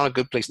good. It's not a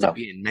good place to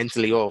be in,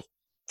 mentally or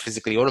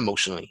physically or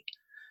emotionally.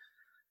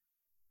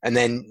 And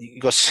then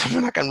you got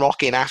someone that can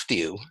rock in after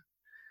you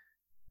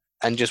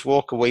and just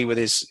walk away with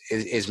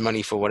his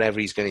money for whatever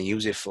he's going to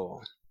use it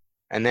for.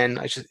 And then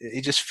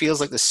it just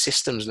feels like the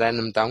system's letting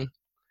them down,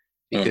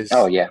 because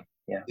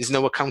there's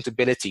no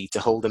accountability to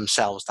hold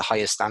themselves to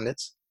higher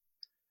standards.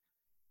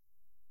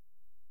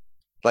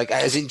 Like,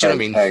 as in, do you know Very, what I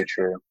mean? very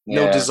true.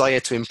 No Yeah. desire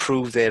to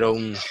improve their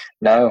own.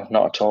 No,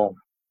 not at all.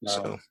 No.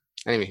 So,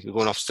 anyway, we're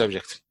going off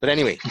subject. But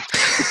anyway,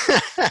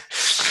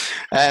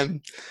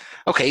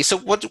 okay. So,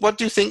 what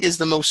do you think is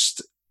the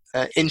most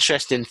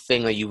interesting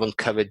thing that you've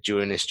uncovered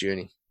during this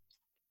journey?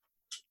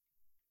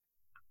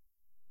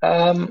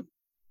 I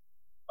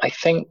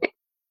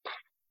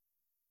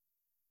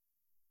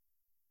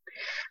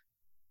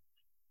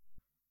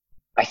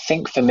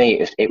think for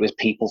me, it was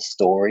people's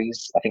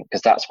stories. I think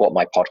because that's what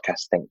my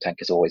podcast Think Tank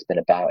has always been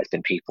about. It's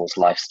been people's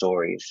life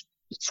stories.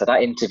 So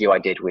that interview I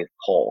did with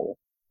Paul,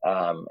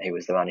 who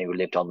was the man who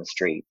lived on the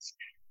streets,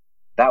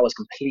 that was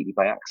completely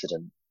by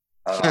accident.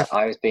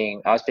 I was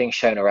being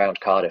shown around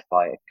Cardiff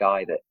by a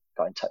guy that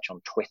got in touch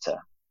on Twitter,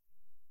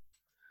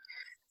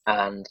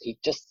 and I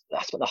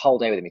spent the whole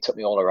day with him. He took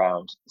me all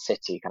around the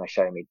city, kind of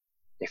showing me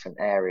different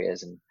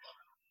areas and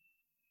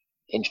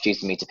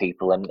introducing me to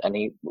people. And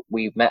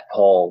we met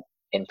Paul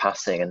in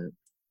passing, and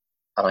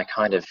I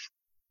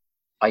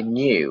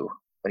knew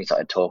when he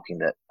started talking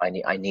that I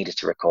needed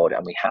to record it,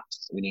 and we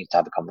needed to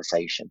have a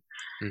conversation.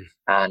 Mm.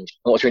 And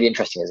what was really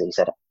interesting is that he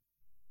said,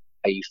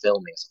 "Are you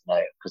filming?" I said,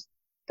 "No," because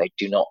they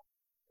do not.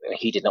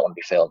 He did not want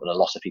to be filmed, and a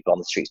lot of people on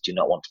the streets do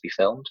not want to be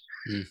filmed.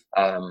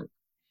 Mm.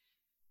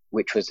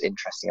 Which was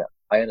interesting.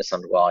 I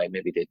understand why.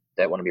 Maybe they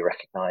don't want to be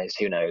recognised.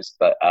 Who knows?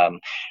 But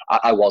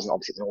I wasn't.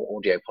 Obviously, it's an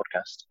audio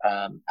podcast,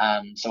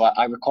 and so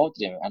I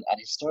recorded him, and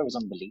his story was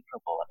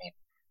unbelievable. I mean,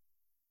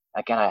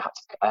 again, I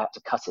had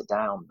to cut it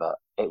down, but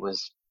it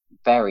was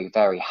very,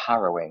 very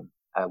harrowing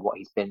what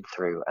he's been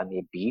through and the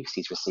abuse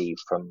he's received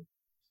from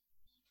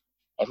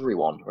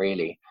everyone,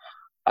 really.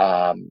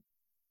 But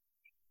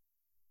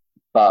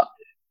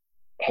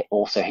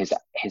also his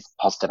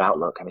positive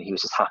outlook. I mean, he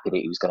was just happy that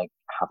he was going to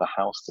have a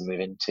house to move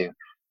into,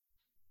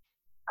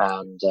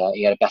 and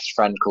he had a best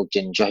friend called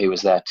Ginger who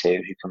was there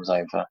too, who comes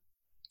over.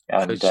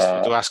 And I was just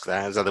about to ask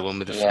that. Is that the one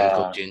with a friend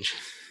called Ginge?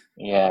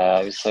 Yeah,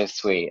 it was so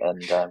sweet.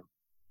 And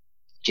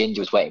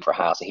Ginger was waiting for a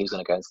house, and he was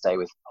going to go and stay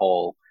with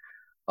Paul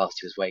whilst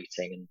he was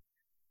waiting. And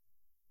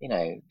you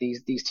know,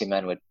 these two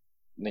men were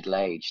middle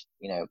aged.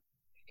 You know,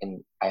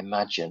 I'm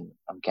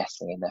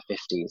guessing in their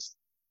 50s,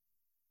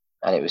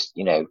 and it was,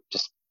 you know,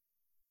 just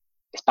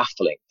it's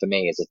baffling for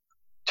me as a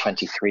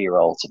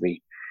 23-year-old to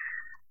be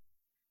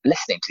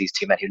listening to these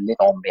two men who live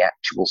on the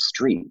actual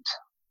street.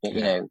 You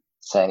know,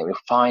 saying we've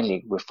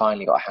finally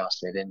got a house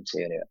to move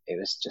into, and it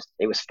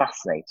was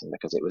fascinating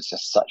because it was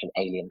just such an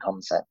alien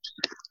concept.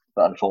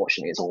 But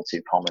unfortunately, it's all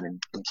too common in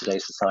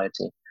today's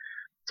society.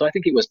 So I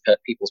think it was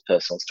people's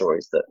personal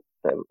stories that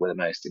were the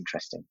most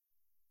interesting.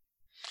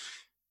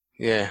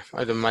 Yeah,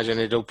 I'd imagine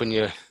it'd open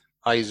your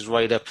eyes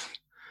right up.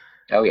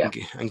 Oh yeah,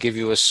 and give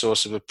you a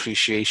source of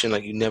appreciation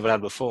like you never had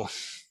before.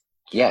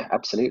 Yeah,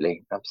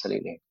 absolutely,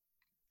 absolutely.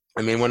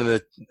 I mean, one of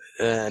the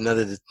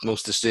another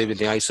most disturbing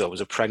thing I saw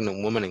was a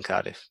pregnant woman in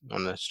Cardiff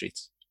on the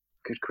streets.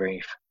 Good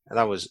grief! And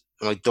that was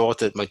my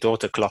daughter. My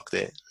daughter clocked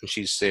it, and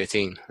she's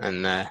 13,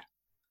 and I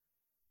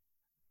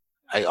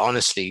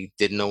honestly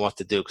didn't know what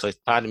to do because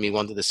part of me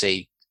wanted to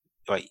say,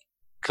 "Right,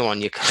 come on,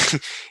 you're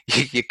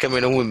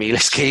coming home with me.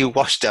 Let's get you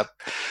washed up."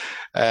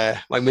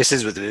 My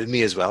missus was with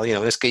me as well. You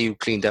know, let's get you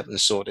cleaned up and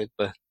sorted.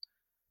 But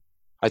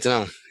I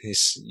don't know.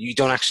 You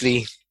don't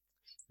actually,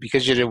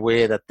 because you're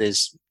aware that there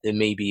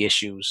may be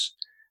issues.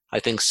 I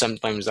think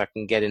sometimes that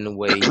can get in the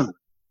way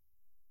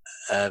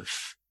of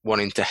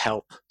wanting to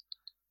help.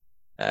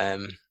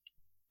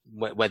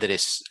 Whether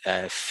it's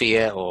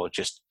fear or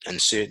just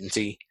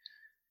uncertainty.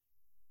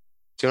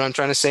 Do you know what I'm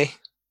trying to say?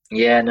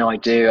 Yeah, no, I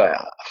do.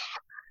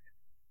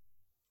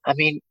 I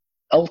mean,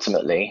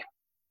 ultimately,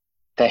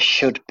 there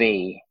should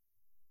be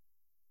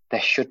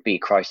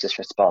crisis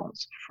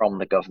response from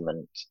the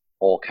government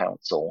or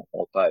council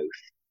or both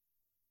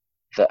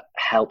that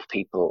help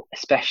people,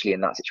 especially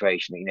in that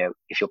situation. You know,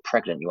 if you're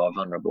pregnant, you are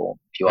vulnerable.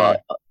 If you are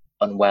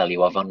unwell,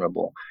 you are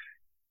vulnerable.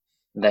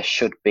 There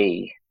should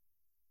be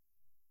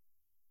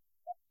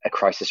a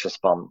crisis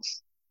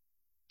response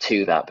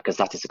to that because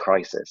that is a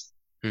crisis.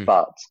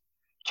 But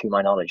to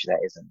my knowledge,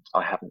 there isn't.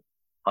 I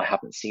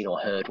haven't seen or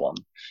heard one.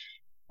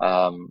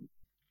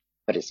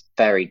 But it's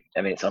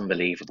it's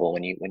unbelievable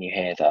when you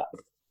hear that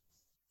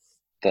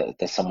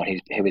there's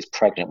someone who is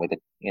pregnant with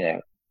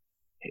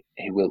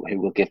who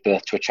will give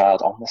birth to a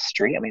child on the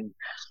street. I mean,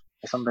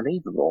 it's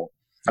unbelievable.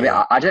 I mean,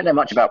 I don't know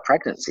much about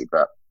pregnancy,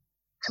 but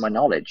to my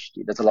knowledge,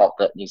 there's a lot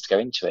that needs to go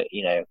into it.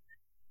 You know,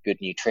 good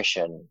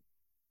nutrition.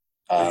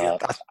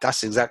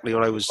 That's exactly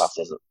what I was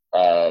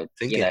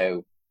thinking. You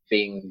know,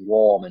 being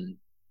warm and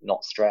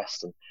not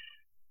stressed and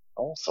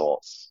all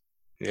sorts.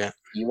 Yeah.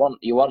 You want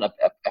a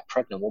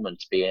pregnant woman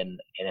to be in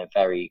a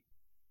very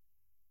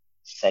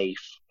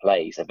safe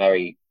place, a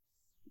very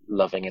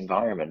loving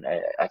environment.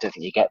 I don't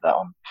think you get that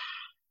on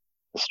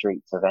the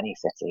streets of any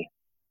city.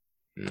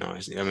 No,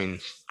 I mean,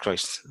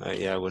 Christ,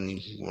 I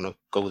wouldn't want to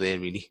go there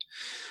really.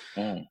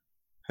 No.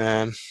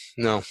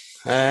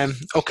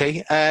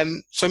 Okay.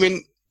 So I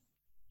mean,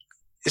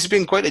 it's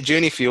been quite a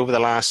journey for you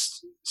over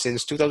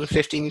since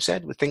 2015. You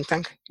said with Think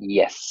Tank.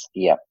 Yes.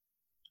 Yeah.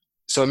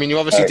 So I mean, you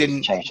obviously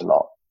didn't changed a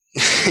lot.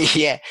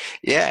 Yeah,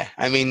 yeah.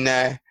 I mean,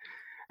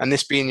 and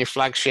this being your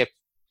flagship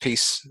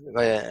piece,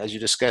 as you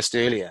discussed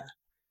earlier.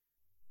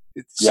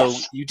 So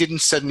Yes, you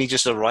didn't suddenly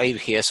just arrive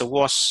here. So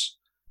what's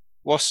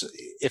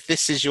if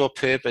this is your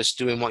purpose,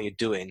 doing what you're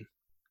doing?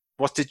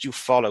 What did you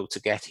follow to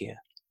get here?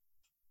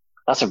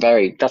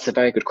 that's a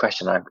very good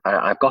question.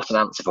 I've got an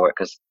answer for it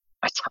because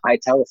I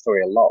tell the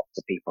story a lot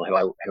to people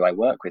who I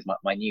work with,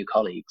 my new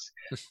colleagues,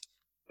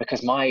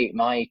 because my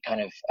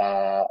kind of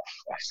I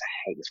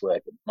hate this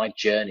word, but my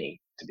journey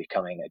to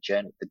becoming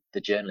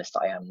the journalist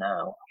I am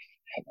now.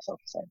 I hate myself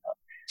for saying that.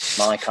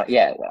 My kind,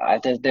 yeah,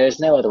 there's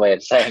no other way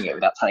of saying it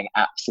without sounding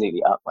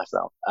absolutely up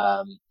myself.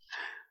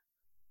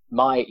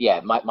 My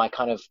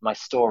kind of my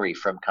story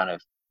from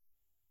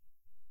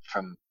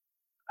from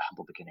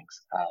humble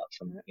beginnings,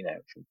 from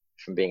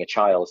from being a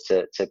child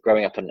to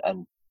growing up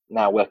and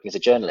now working as a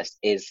journalist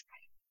is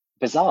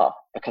bizarre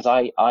because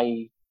I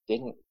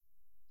didn't.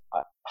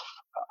 I,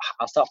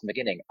 I'll start from the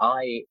beginning.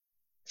 I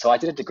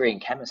did a degree in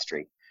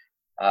chemistry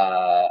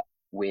uh,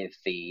 with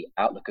the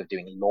outlook of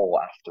doing law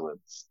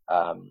afterwards.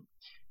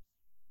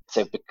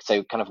 So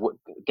kind of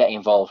getting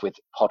involved with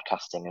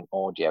podcasting and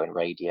audio and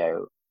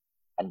radio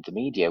and the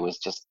media was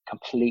just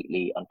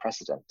completely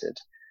unprecedented.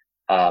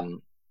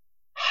 Um,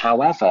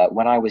 However,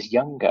 when I was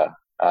younger,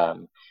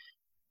 um,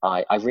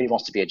 I really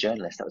wanted to be a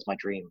journalist. That was my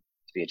dream,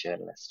 to be a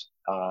journalist.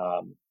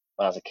 When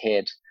I was a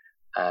kid,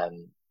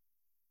 um,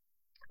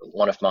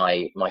 one of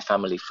my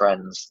family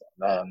friends,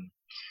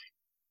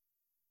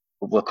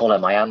 we'll call her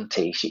my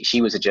auntie.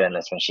 She was a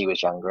journalist when she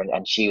was younger,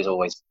 and she was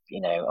always,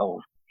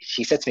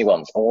 she said to me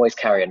once, always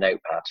carry a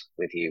notepad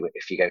with you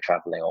if you go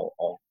traveling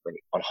or when,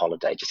 on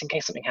holiday, just in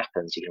case something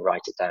happens, you can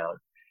write it down.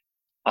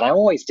 And I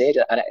always did,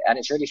 and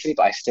it's really silly,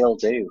 but I still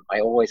do.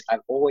 I've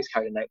always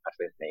carried a notepad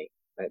with me,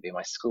 whether it be in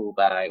my school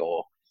bag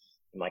or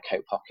in my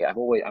coat pocket. I've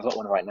got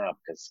one right now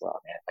because, well,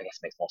 yeah, I guess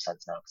it makes more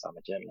sense now because I'm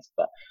a journalist.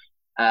 But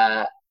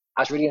I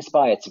was really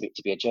inspired to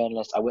be a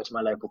journalist. I worked in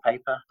my local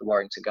paper, the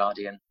Warrington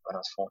Guardian, when I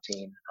was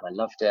 14, and I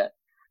loved it.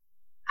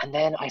 And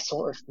then I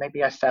sort of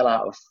maybe I fell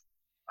out of,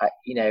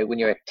 when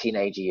you're a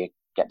teenager, you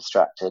get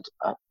distracted.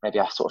 Maybe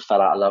I sort of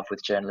fell out of love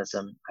with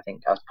journalism. I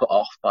think I was put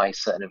off by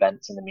certain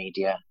events in the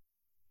media.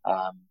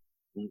 Um,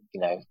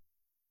 the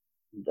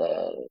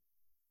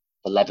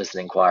the Leveson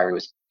inquiry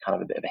was kind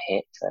of a bit of a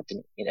hit.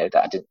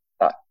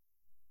 That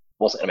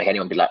wasn't going to make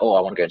anyone be like, oh,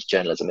 I want to go into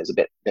journalism. It's a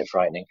bit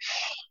frightening.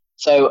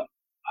 So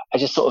I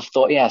just sort of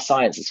thought, yeah,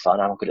 science is fun.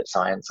 I'm good at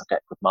science. I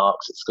get good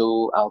marks at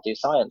school. I'll do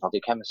science. I'll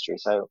do chemistry.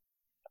 So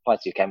I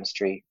applied to do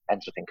chemistry,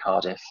 ended up in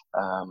Cardiff.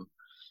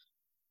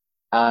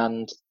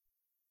 And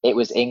it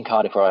was in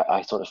Cardiff where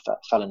I sort of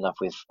fell in love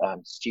with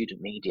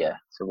student media.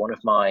 So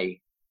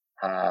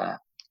uh,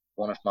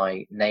 one of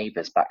my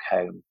neighbours back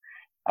home,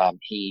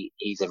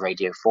 he's a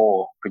Radio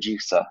 4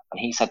 producer, and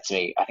he said to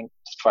me, I think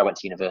just before I went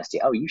to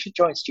university, oh, you should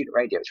join student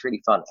radio. It's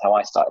really fun. It's how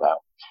I started out.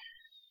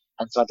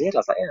 And so I did. I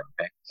was like, yeah,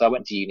 okay. So I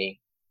went to uni,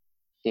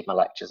 did my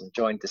lectures, and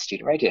joined the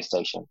student radio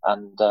station,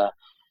 and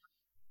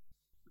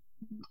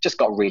just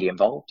got really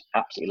involved.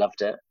 Absolutely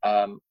loved it.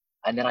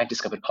 And then I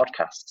discovered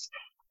podcasts,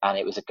 and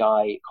it was a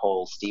guy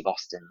called Steve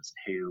Austins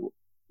who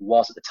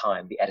was at the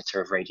time the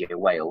editor of Radio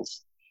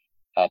Wales,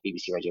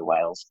 BBC Radio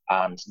Wales,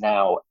 and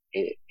now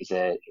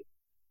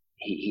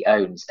he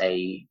owns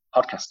a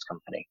podcast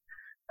company,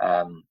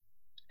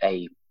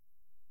 a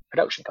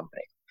production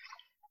company,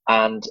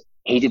 and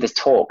he did this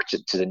talk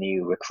to the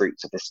new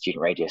recruits of the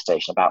student radio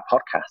station about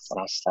podcasts, and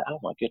I was just like, oh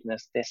my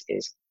goodness, this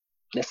is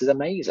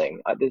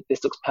amazing.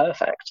 This looks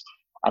perfect,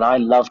 and I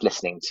loved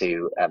listening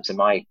to. So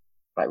my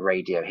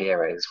radio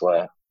heroes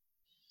were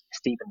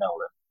Stephen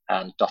Nolan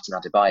and Dotun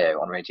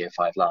Adebayo on Radio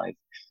 5 Live,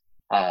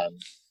 um,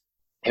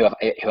 who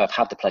I've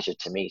had the pleasure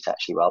to meet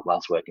actually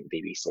whilst working at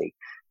the BBC.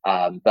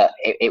 But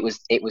it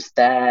was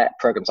their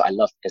programs that I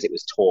loved because it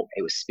was talk,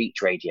 it was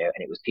speech radio,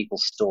 and it was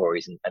people's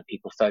stories and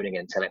people phoning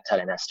in and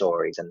telling their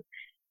stories, and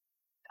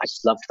I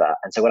just loved that.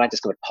 And so when I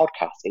discovered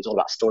podcasts, it was all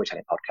about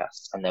storytelling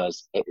podcasts, and there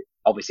was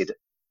obviously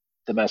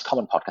the most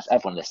common podcast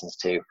everyone listens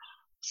to,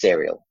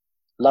 Serial.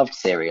 Loved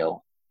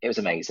Serial. It was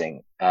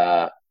amazing.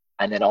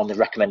 And then on the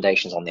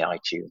recommendations on the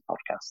iTunes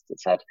podcast, it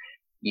said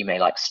you may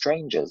like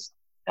Strangers,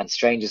 and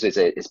Strangers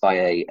is by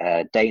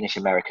a Danish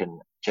American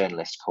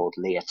journalist called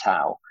Leah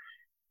Tao,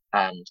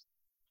 and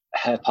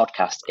her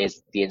podcast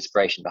is the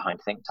inspiration behind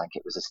Think Tank.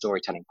 It was a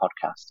storytelling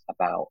podcast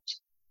about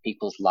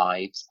people's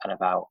lives and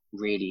about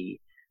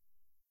really,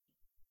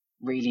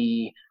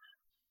 really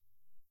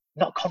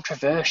not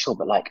controversial,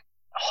 but like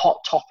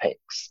hot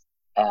topics.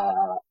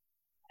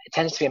 It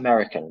tends to be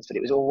Americans, but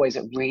it was always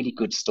a really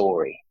good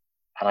story.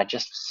 And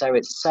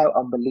it's so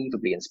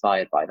unbelievably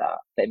inspired by that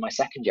in my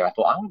second year, I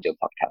thought I want to do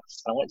a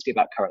podcast and I want it to be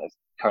about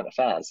current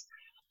affairs.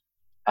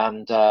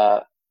 And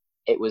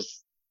it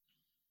was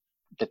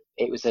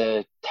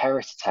a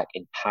terrorist attack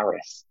in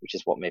Paris, which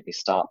is what made me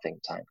start Think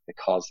Tank,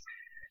 because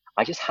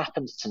I just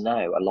happened to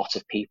know a lot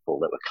of people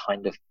that were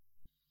kind of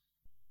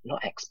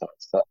not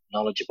experts, but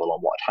knowledgeable on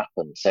what had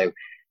happened. So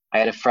I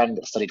had a friend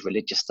that studied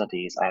religious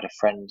studies. I had a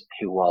friend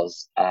who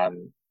was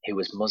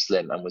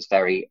Muslim and was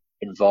very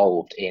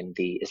involved in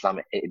the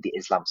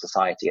Islam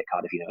Society at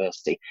Cardiff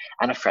University,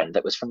 and a friend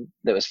that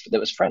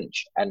was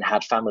French and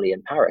had family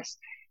in Paris.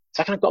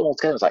 So I kind of got them all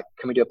together. I was like,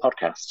 "Can we do a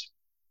podcast?"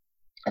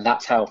 And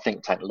that's how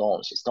Think Tank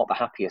launched. It's not the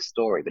happiest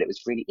story, but it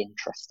was really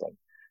interesting.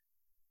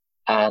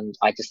 And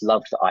I just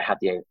loved that I had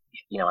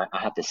I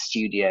had this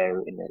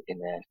studio in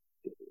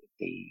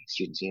the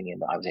Students' Union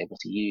that I was able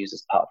to use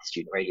as part of the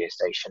student radio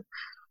station.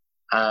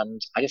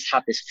 And I just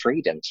had this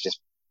freedom to just,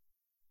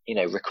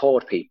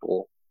 record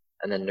people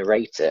and then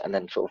narrate it and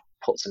then sort of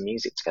put some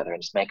music together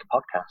and just make a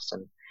podcast.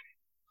 And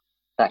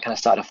that kind of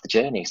started off the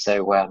journey.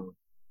 So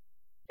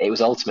it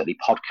was ultimately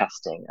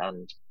podcasting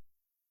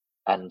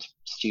and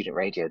student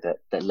radio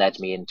that led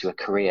me into a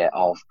career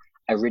of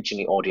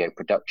originally audio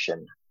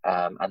production,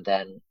 and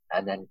then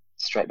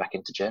straight back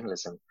into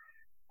journalism.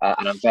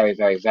 And I'm very,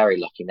 very, very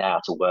lucky now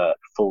to work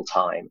full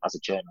time as a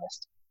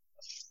journalist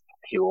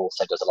who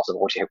also does a lot of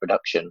audio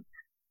production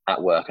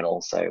at work and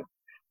also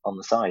on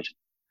the side.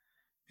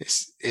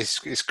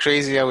 It's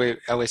crazy how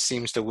it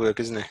seems to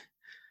work, isn't it?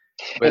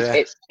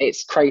 But,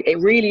 it's crazy. It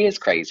really is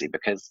crazy,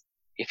 because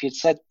if you'd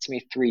said to me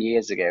 3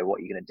 years ago, "What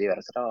are you going to do?" I'd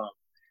have said, "Oh, I'm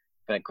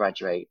going to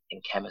graduate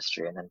in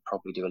chemistry and then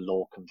probably do a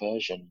law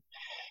conversion."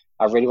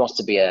 I really wanted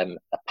to be a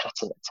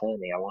patent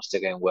attorney. I wanted to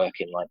go and work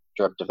in like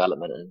drug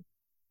development and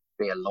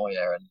be a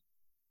lawyer. And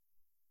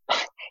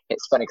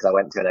it's funny because I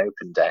went to an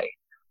open day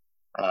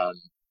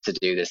to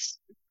do this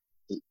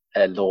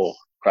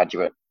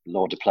graduate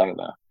law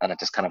diploma, and I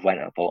just kind of went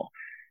and I thought,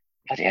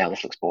 "Bloody hell,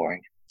 this looks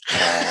boring.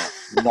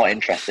 Not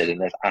interested in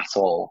this at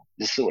all."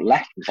 Just sort of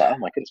left and thought, "Oh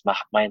my goodness,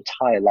 my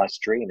entire life's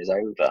dream is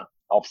over."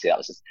 Obviously, that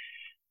was just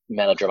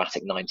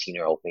melodramatic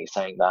 19-year-old me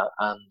saying that.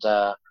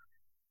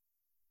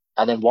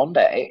 And then one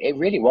day, it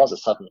really was a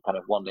sudden kind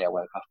of, one day I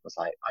woke up and was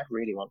like, "I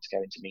really want to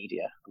go into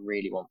media. I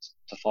really want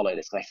to follow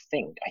this. I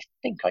think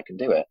I can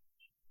do it."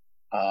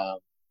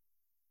 And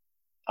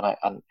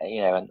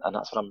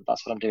that's what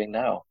I'm doing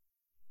now.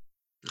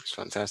 That's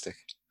fantastic.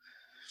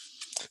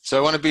 So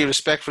I want to be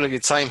respectful of your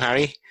time,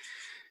 Harry.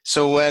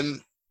 So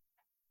a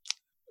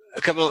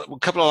couple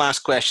of last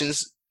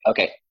questions.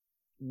 Okay.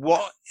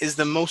 What is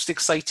the most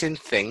exciting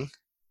thing,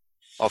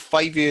 or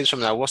 5 years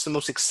from now, what's the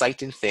most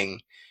exciting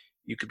thing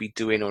you could be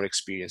doing or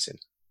experiencing?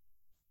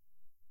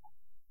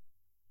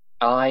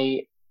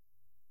 I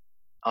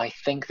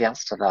think the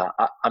answer to that,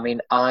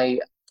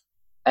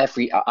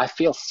 I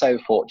feel so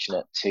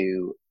fortunate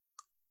to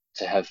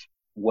have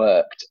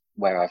worked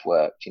where I've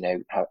worked,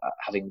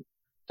 having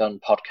done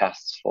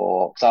podcasts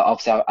so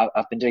obviously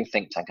I've been doing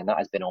Think Tank, and that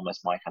has been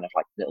almost my kind of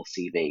like little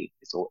CV.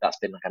 That's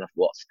been kind of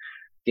what's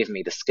given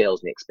me the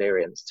skills and the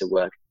experience to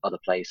work other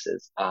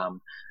places. And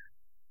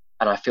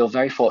I feel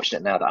very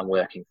fortunate now that I'm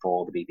working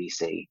for the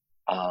BBC,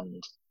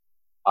 and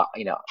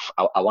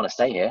I want to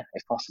stay here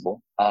if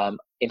possible.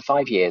 In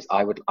 5 years,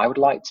 I'd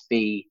like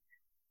to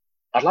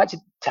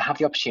have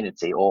the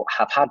opportunity, or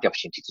have had the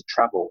opportunity, to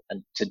travel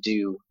and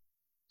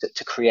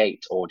to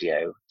create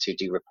audio, to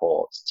do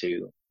reports,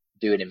 to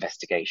do an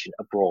investigation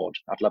abroad.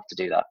 I'd love to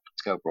do that,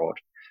 to go abroad,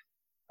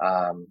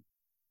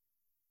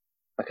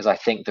 because I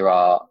think there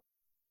are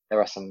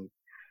some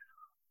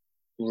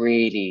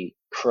really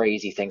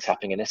crazy things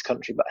happening in this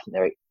country, but I think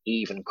there are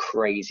even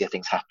crazier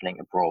things happening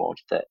abroad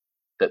that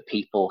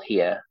people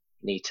here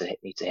need to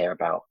hear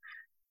about.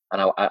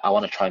 And I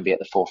want to try and be at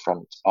the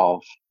forefront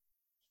of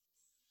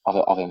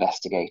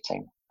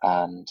investigating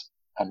and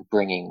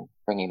bringing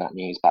that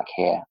news back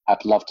here.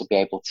 I'd love to be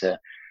able to,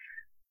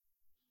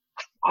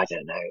 I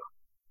don't know,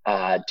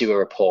 do a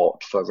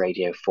report for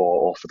Radio 4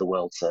 or for the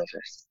World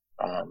Service.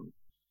 I'm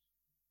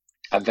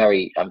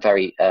very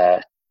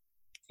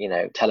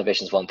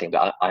television's one thing,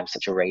 but I'm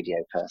such a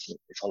radio person.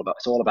 It's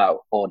all about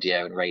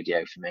audio and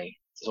radio for me.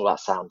 It's all about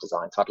sound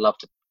design. So I'd love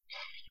to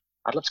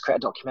create a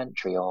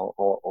documentary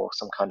or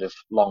some kind of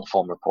long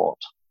form report.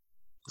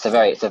 It's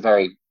a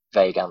very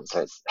vague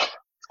answer. It's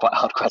quite a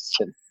hard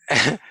question.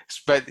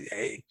 But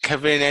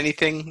covering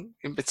anything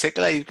in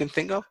particular you can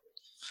think of?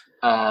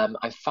 I'm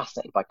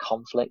fascinated by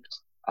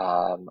conflict.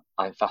 I'm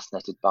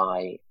fascinated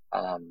by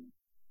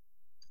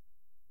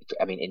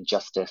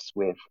injustice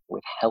with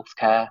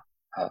healthcare.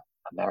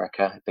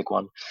 America, a big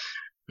one.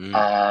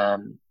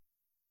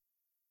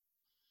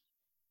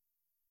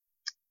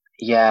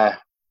 Yeah,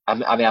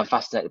 I'm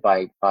fascinated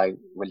by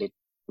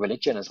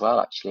religion as well,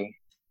 actually.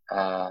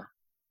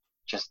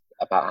 Just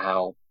about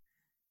how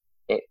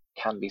it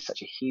can be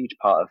such a huge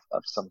part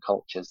of some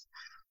cultures,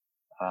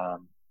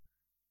 and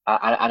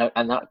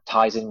that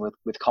ties in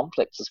with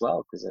conflicts as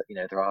well, because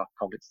there are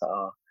conflicts that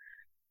are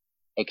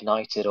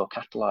ignited or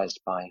catalyzed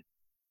by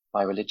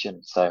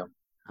religion. So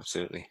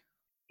absolutely,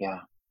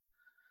 yeah.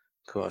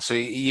 Cool. So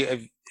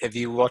have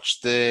you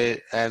watched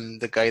the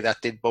guy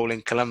that did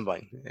Bowling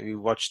Columbine? Have you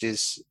watched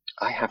his?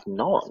 I have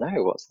not.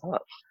 No, what's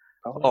that?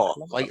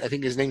 I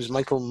think his name's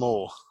Michael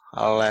Moore.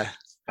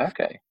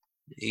 Okay.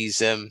 He's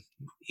have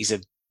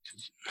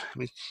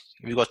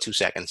you got 2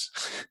 seconds?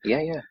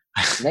 Yeah.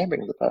 Name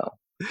rings a bell.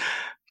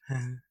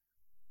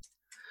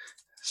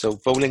 So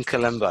Bowling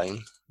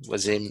Columbine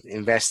was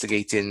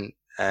investigating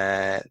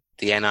the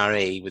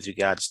NRA with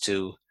regards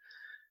to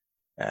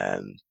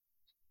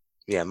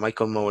Yeah,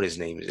 Michael Moore, his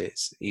name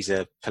is. He's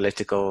a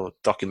political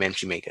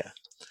documentary maker.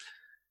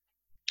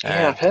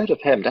 Yeah, I've heard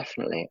of him,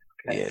 definitely.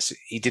 Okay. Yes,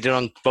 he did it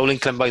on Bowling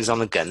Club on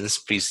the Guns,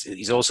 but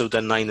he's also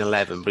done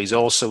 9/11, but he's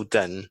also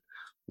done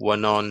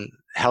one on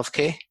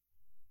healthcare,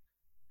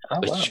 Oh, wow.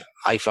 which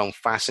I found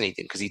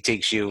fascinating because he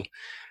takes you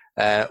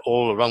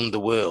all around the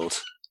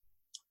world,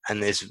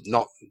 and there's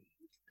not.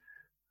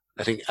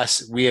 I think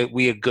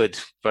we are good,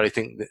 but I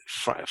think that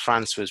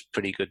France was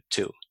pretty good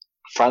too.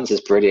 France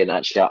is brilliant,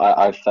 actually.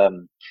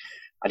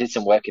 I did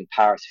some work in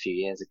Paris a few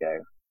years ago,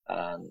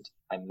 and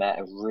I met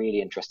a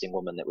really interesting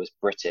woman that was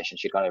British, and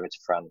she'd gone over to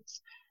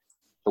France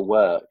for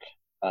work.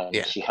 And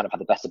Yeah. she kind of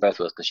had the best of both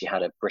worlds because she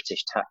had a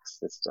British tax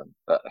system,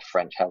 but a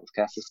French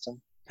healthcare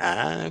system.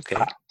 Ah, okay.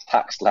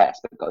 Tax less,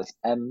 but got this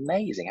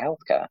amazing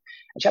healthcare,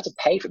 and she had to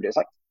pay for it. It was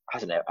like, I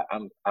don't know.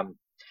 I'm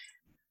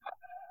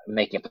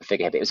making up a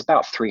figure here, but it was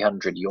about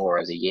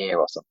 €300 a year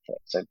or something.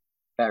 So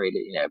very,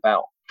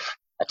 about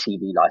a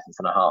TV license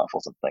and a half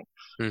or something.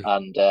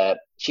 And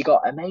she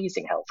got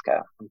amazing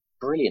healthcare and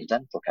brilliant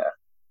dental care.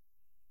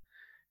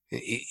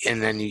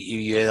 And then you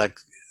hear like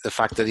the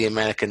fact that the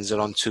Americans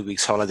are on 2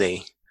 weeks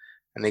holiday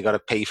and they got to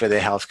pay for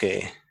their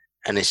healthcare,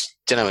 and it's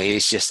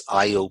just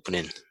eye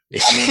opening.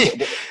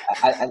 I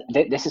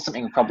mean, this is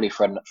something probably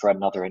for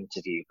another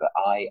interview, but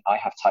I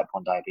have type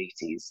 1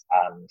 diabetes,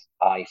 and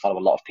I follow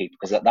a lot of people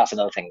because that's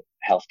another thing.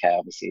 Healthcare,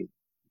 obviously,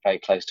 very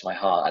close to my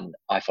heart, and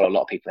I follow a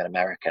lot of people in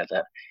America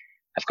that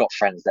have got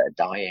friends that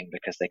are dying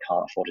because they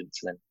can't afford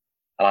insulin,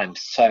 and I'm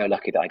so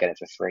lucky that I get it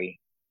for free.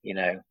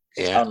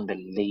 It's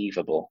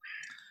unbelievable.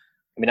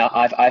 I mean,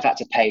 I've had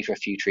to pay for a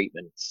few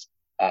treatments.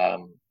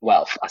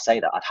 Well, I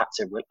say that I've had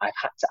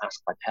to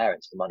ask my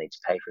parents for money to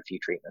pay for a few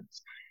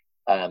treatments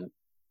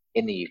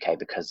in the UK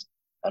because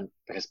the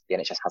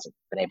NHS hasn't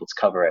been able to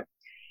cover it.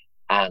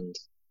 And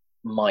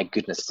my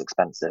goodness, it's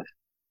expensive.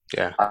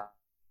 Yeah,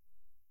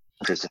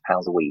 hundreds of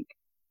pounds a week.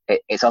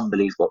 It's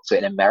unbelievable. So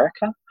in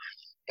America,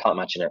 can't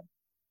imagine it.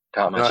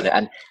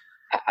 And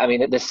I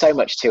mean, there's so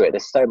much to it.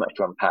 There's so much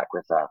to unpack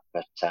with that.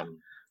 But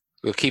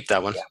we'll keep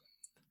that one. Yeah,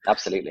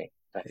 absolutely.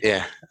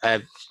 Yeah,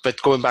 but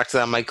going back to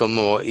that Michael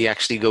Moore, he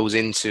actually goes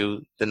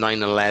into the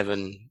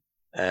 9/11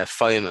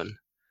 firemen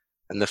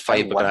and the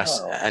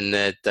fiberglass and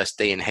the dust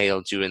they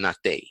inhaled during that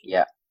day.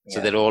 Yeah. So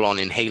they're all on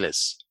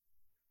inhalers,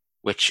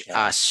 which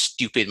are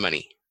stupid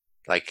money.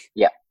 Like,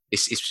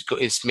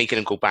 it's making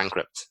them go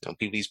bankrupt.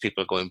 These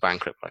people are going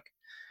bankrupt. Like,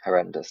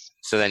 horrendous.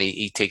 So then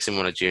he takes them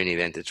on a journey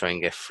then to try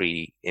and get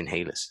free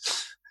inhalers.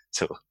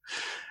 So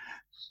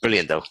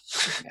brilliant, though.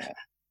 Yeah.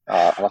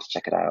 I'll have to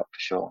check it out for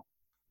sure.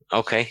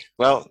 Okay.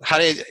 Well,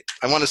 Harry,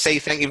 I want to say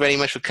thank you very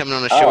much for coming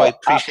on the show. I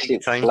appreciate your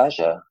time.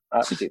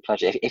 Absolute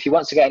pleasure. If you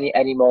want to get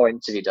any more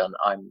interview done,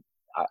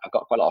 I've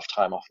got quite a lot of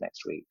time off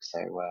next week, so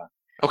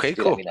okay,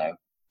 cool. Let me know.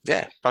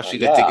 Yeah, perhaps we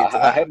could dig into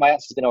that. I hope my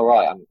answer's been all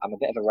right. I'm a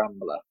bit of a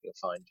rambler, you'll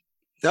find.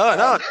 No.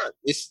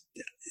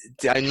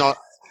 I'm not.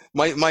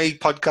 My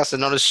podcasts are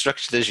not as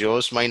structured as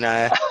yours. Mine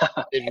are.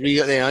 Do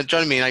you know what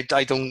I mean?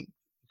 I don't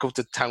go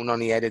to town on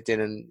the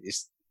editing, and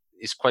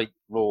it's quite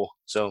raw.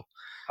 So.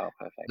 Oh,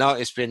 perfect. No,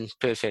 it's been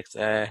perfect.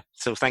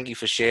 So thank you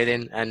for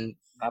sharing, and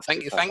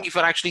Absolutely thank you for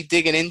actually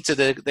digging into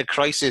the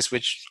crisis,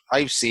 which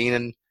I've seen,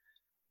 and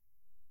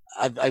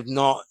I've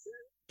not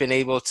been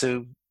able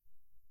to,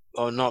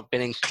 or not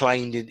been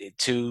inclined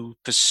to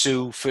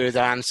pursue further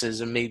answers,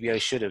 and maybe I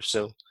should have.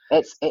 So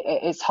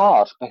it's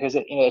hard because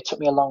it took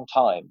me a long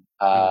time,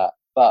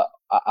 but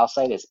I'll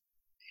say this: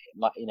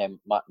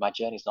 my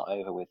journey's not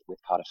over with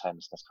Cardiff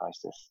homelessness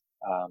crisis.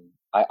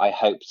 I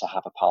hope to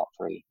have a part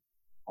 3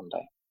 one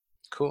day.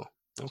 Cool.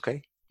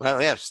 Okay. Well,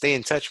 yeah, stay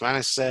in touch, man.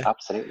 It's,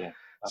 Absolutely.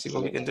 See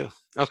what we can do.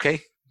 Okay.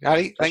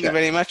 Harry, thank you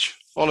very much.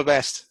 All the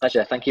best.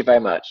 Pleasure. Thank you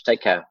very much.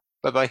 Take care.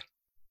 Bye-bye.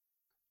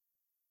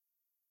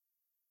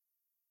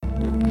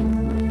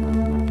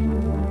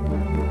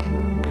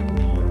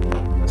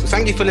 So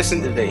thank you for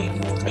listening today.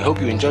 I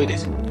hope you enjoyed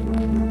it.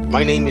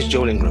 My name is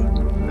Joel Ingram,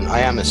 and I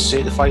am a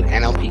certified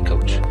NLP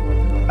coach.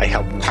 I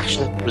help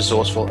passionate,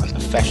 resourceful, and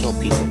professional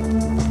people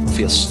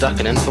feel stuck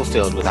and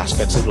unfulfilled with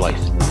aspects of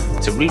life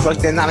to rewrite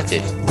their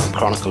narrative and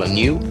chronicle a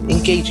new,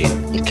 engaging,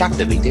 and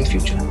captivating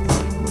future.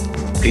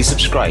 Please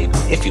subscribe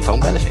if you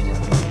found benefit.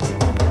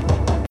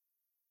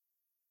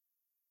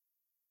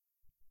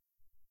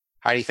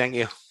 Harry, thank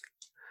you.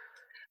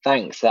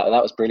 Thanks. That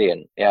was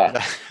brilliant.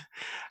 Yeah.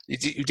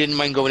 You didn't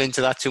mind going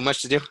into that too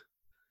much, did you?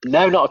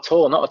 No, not at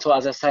all. Not at all.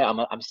 As I say,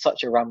 I'm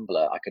such a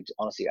rambler. I could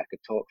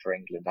talk for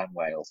England and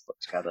Wales put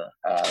together.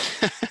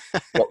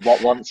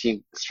 Once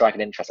you strike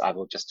an interest, I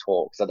will just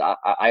talk. So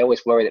I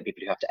always worry that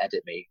people who have to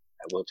edit me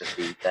will just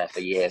be there for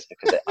years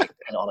because I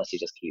can honestly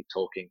just keep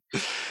talking.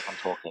 I'm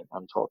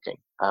talking.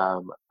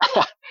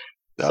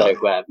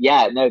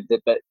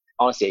 But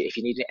honestly, if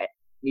you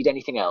need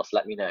anything else,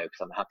 let me know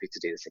because I'm happy to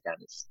do this again.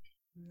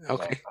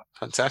 Okay,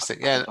 fantastic.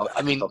 Yeah,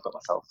 I mean, I've got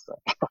myself. So.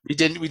 we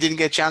didn't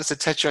get a chance to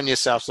touch on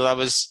yourself, so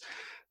that's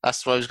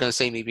what I was going to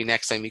say. Maybe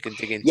next time we can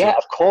dig into. Yeah,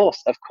 of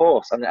course,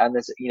 and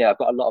there's I've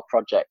got a lot of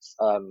projects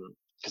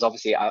because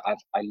obviously I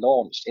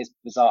launched. It's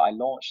bizarre. I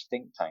launched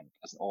Think Tank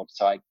as an auditor.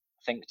 So I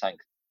Think Tank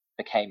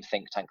became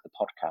Think Tank the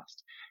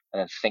podcast, and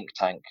then Think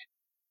Tank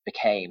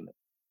became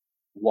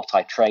what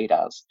I trade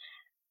as.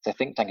 So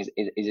Think Tank is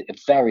a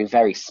very,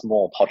 very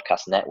small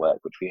podcast network,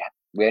 which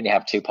we only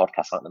have 2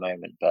 podcasts on at the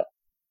moment. But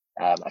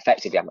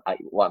effectively,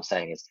 what I'm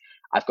saying is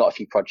I've got a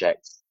few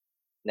projects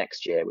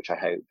next year, which I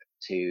hope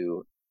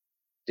to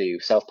do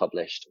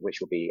self-published, which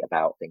will be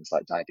about things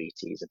like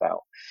diabetes, about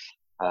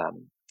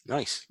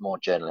nice, more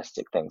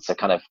journalistic things. So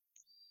kind of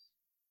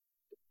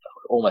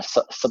almost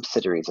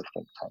subsidiaries of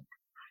Think Tank.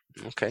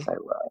 Okay. So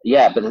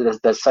yeah,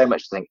 but there's so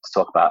much to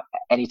talk about.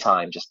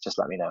 Anytime, just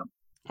let me know.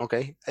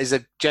 Okay. Is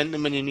a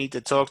gentleman you need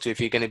to talk to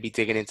if you're going to be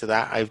digging into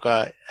that? I've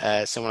got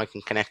someone I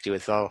can connect you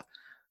with. I'll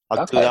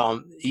do that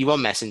on. You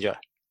on Messenger?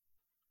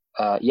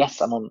 Yes,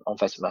 I'm on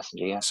Facebook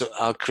Messenger. Yeah. So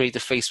I'll create the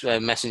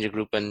Facebook Messenger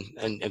group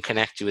and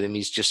connect you with him.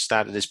 He's just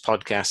started this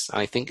podcast, and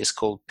I think it's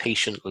called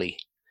Patiently.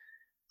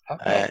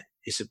 Okay.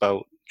 It's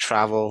about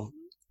travel,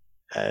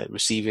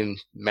 receiving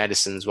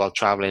medicines while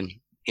traveling.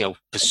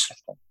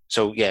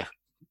 So yeah,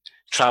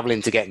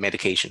 traveling to get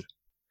medication.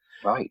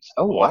 Right.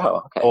 Oh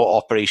wow. Okay. Or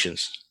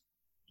operations.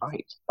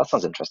 Right. That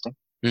sounds interesting.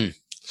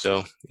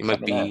 So it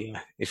might be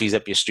if he's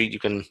up your street, you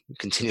can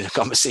continue the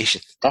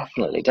conversation.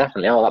 Definitely.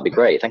 Oh, that'd be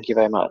great. Thank you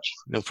very much.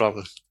 No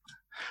problem.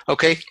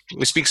 Okay,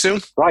 we'll speak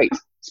soon. Right.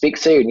 Speak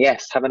soon.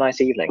 Yes. Have a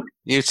nice evening.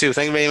 You too.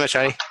 Thank you very much,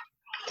 Harry.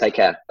 Take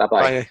care.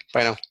 Bye-bye.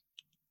 Bye now.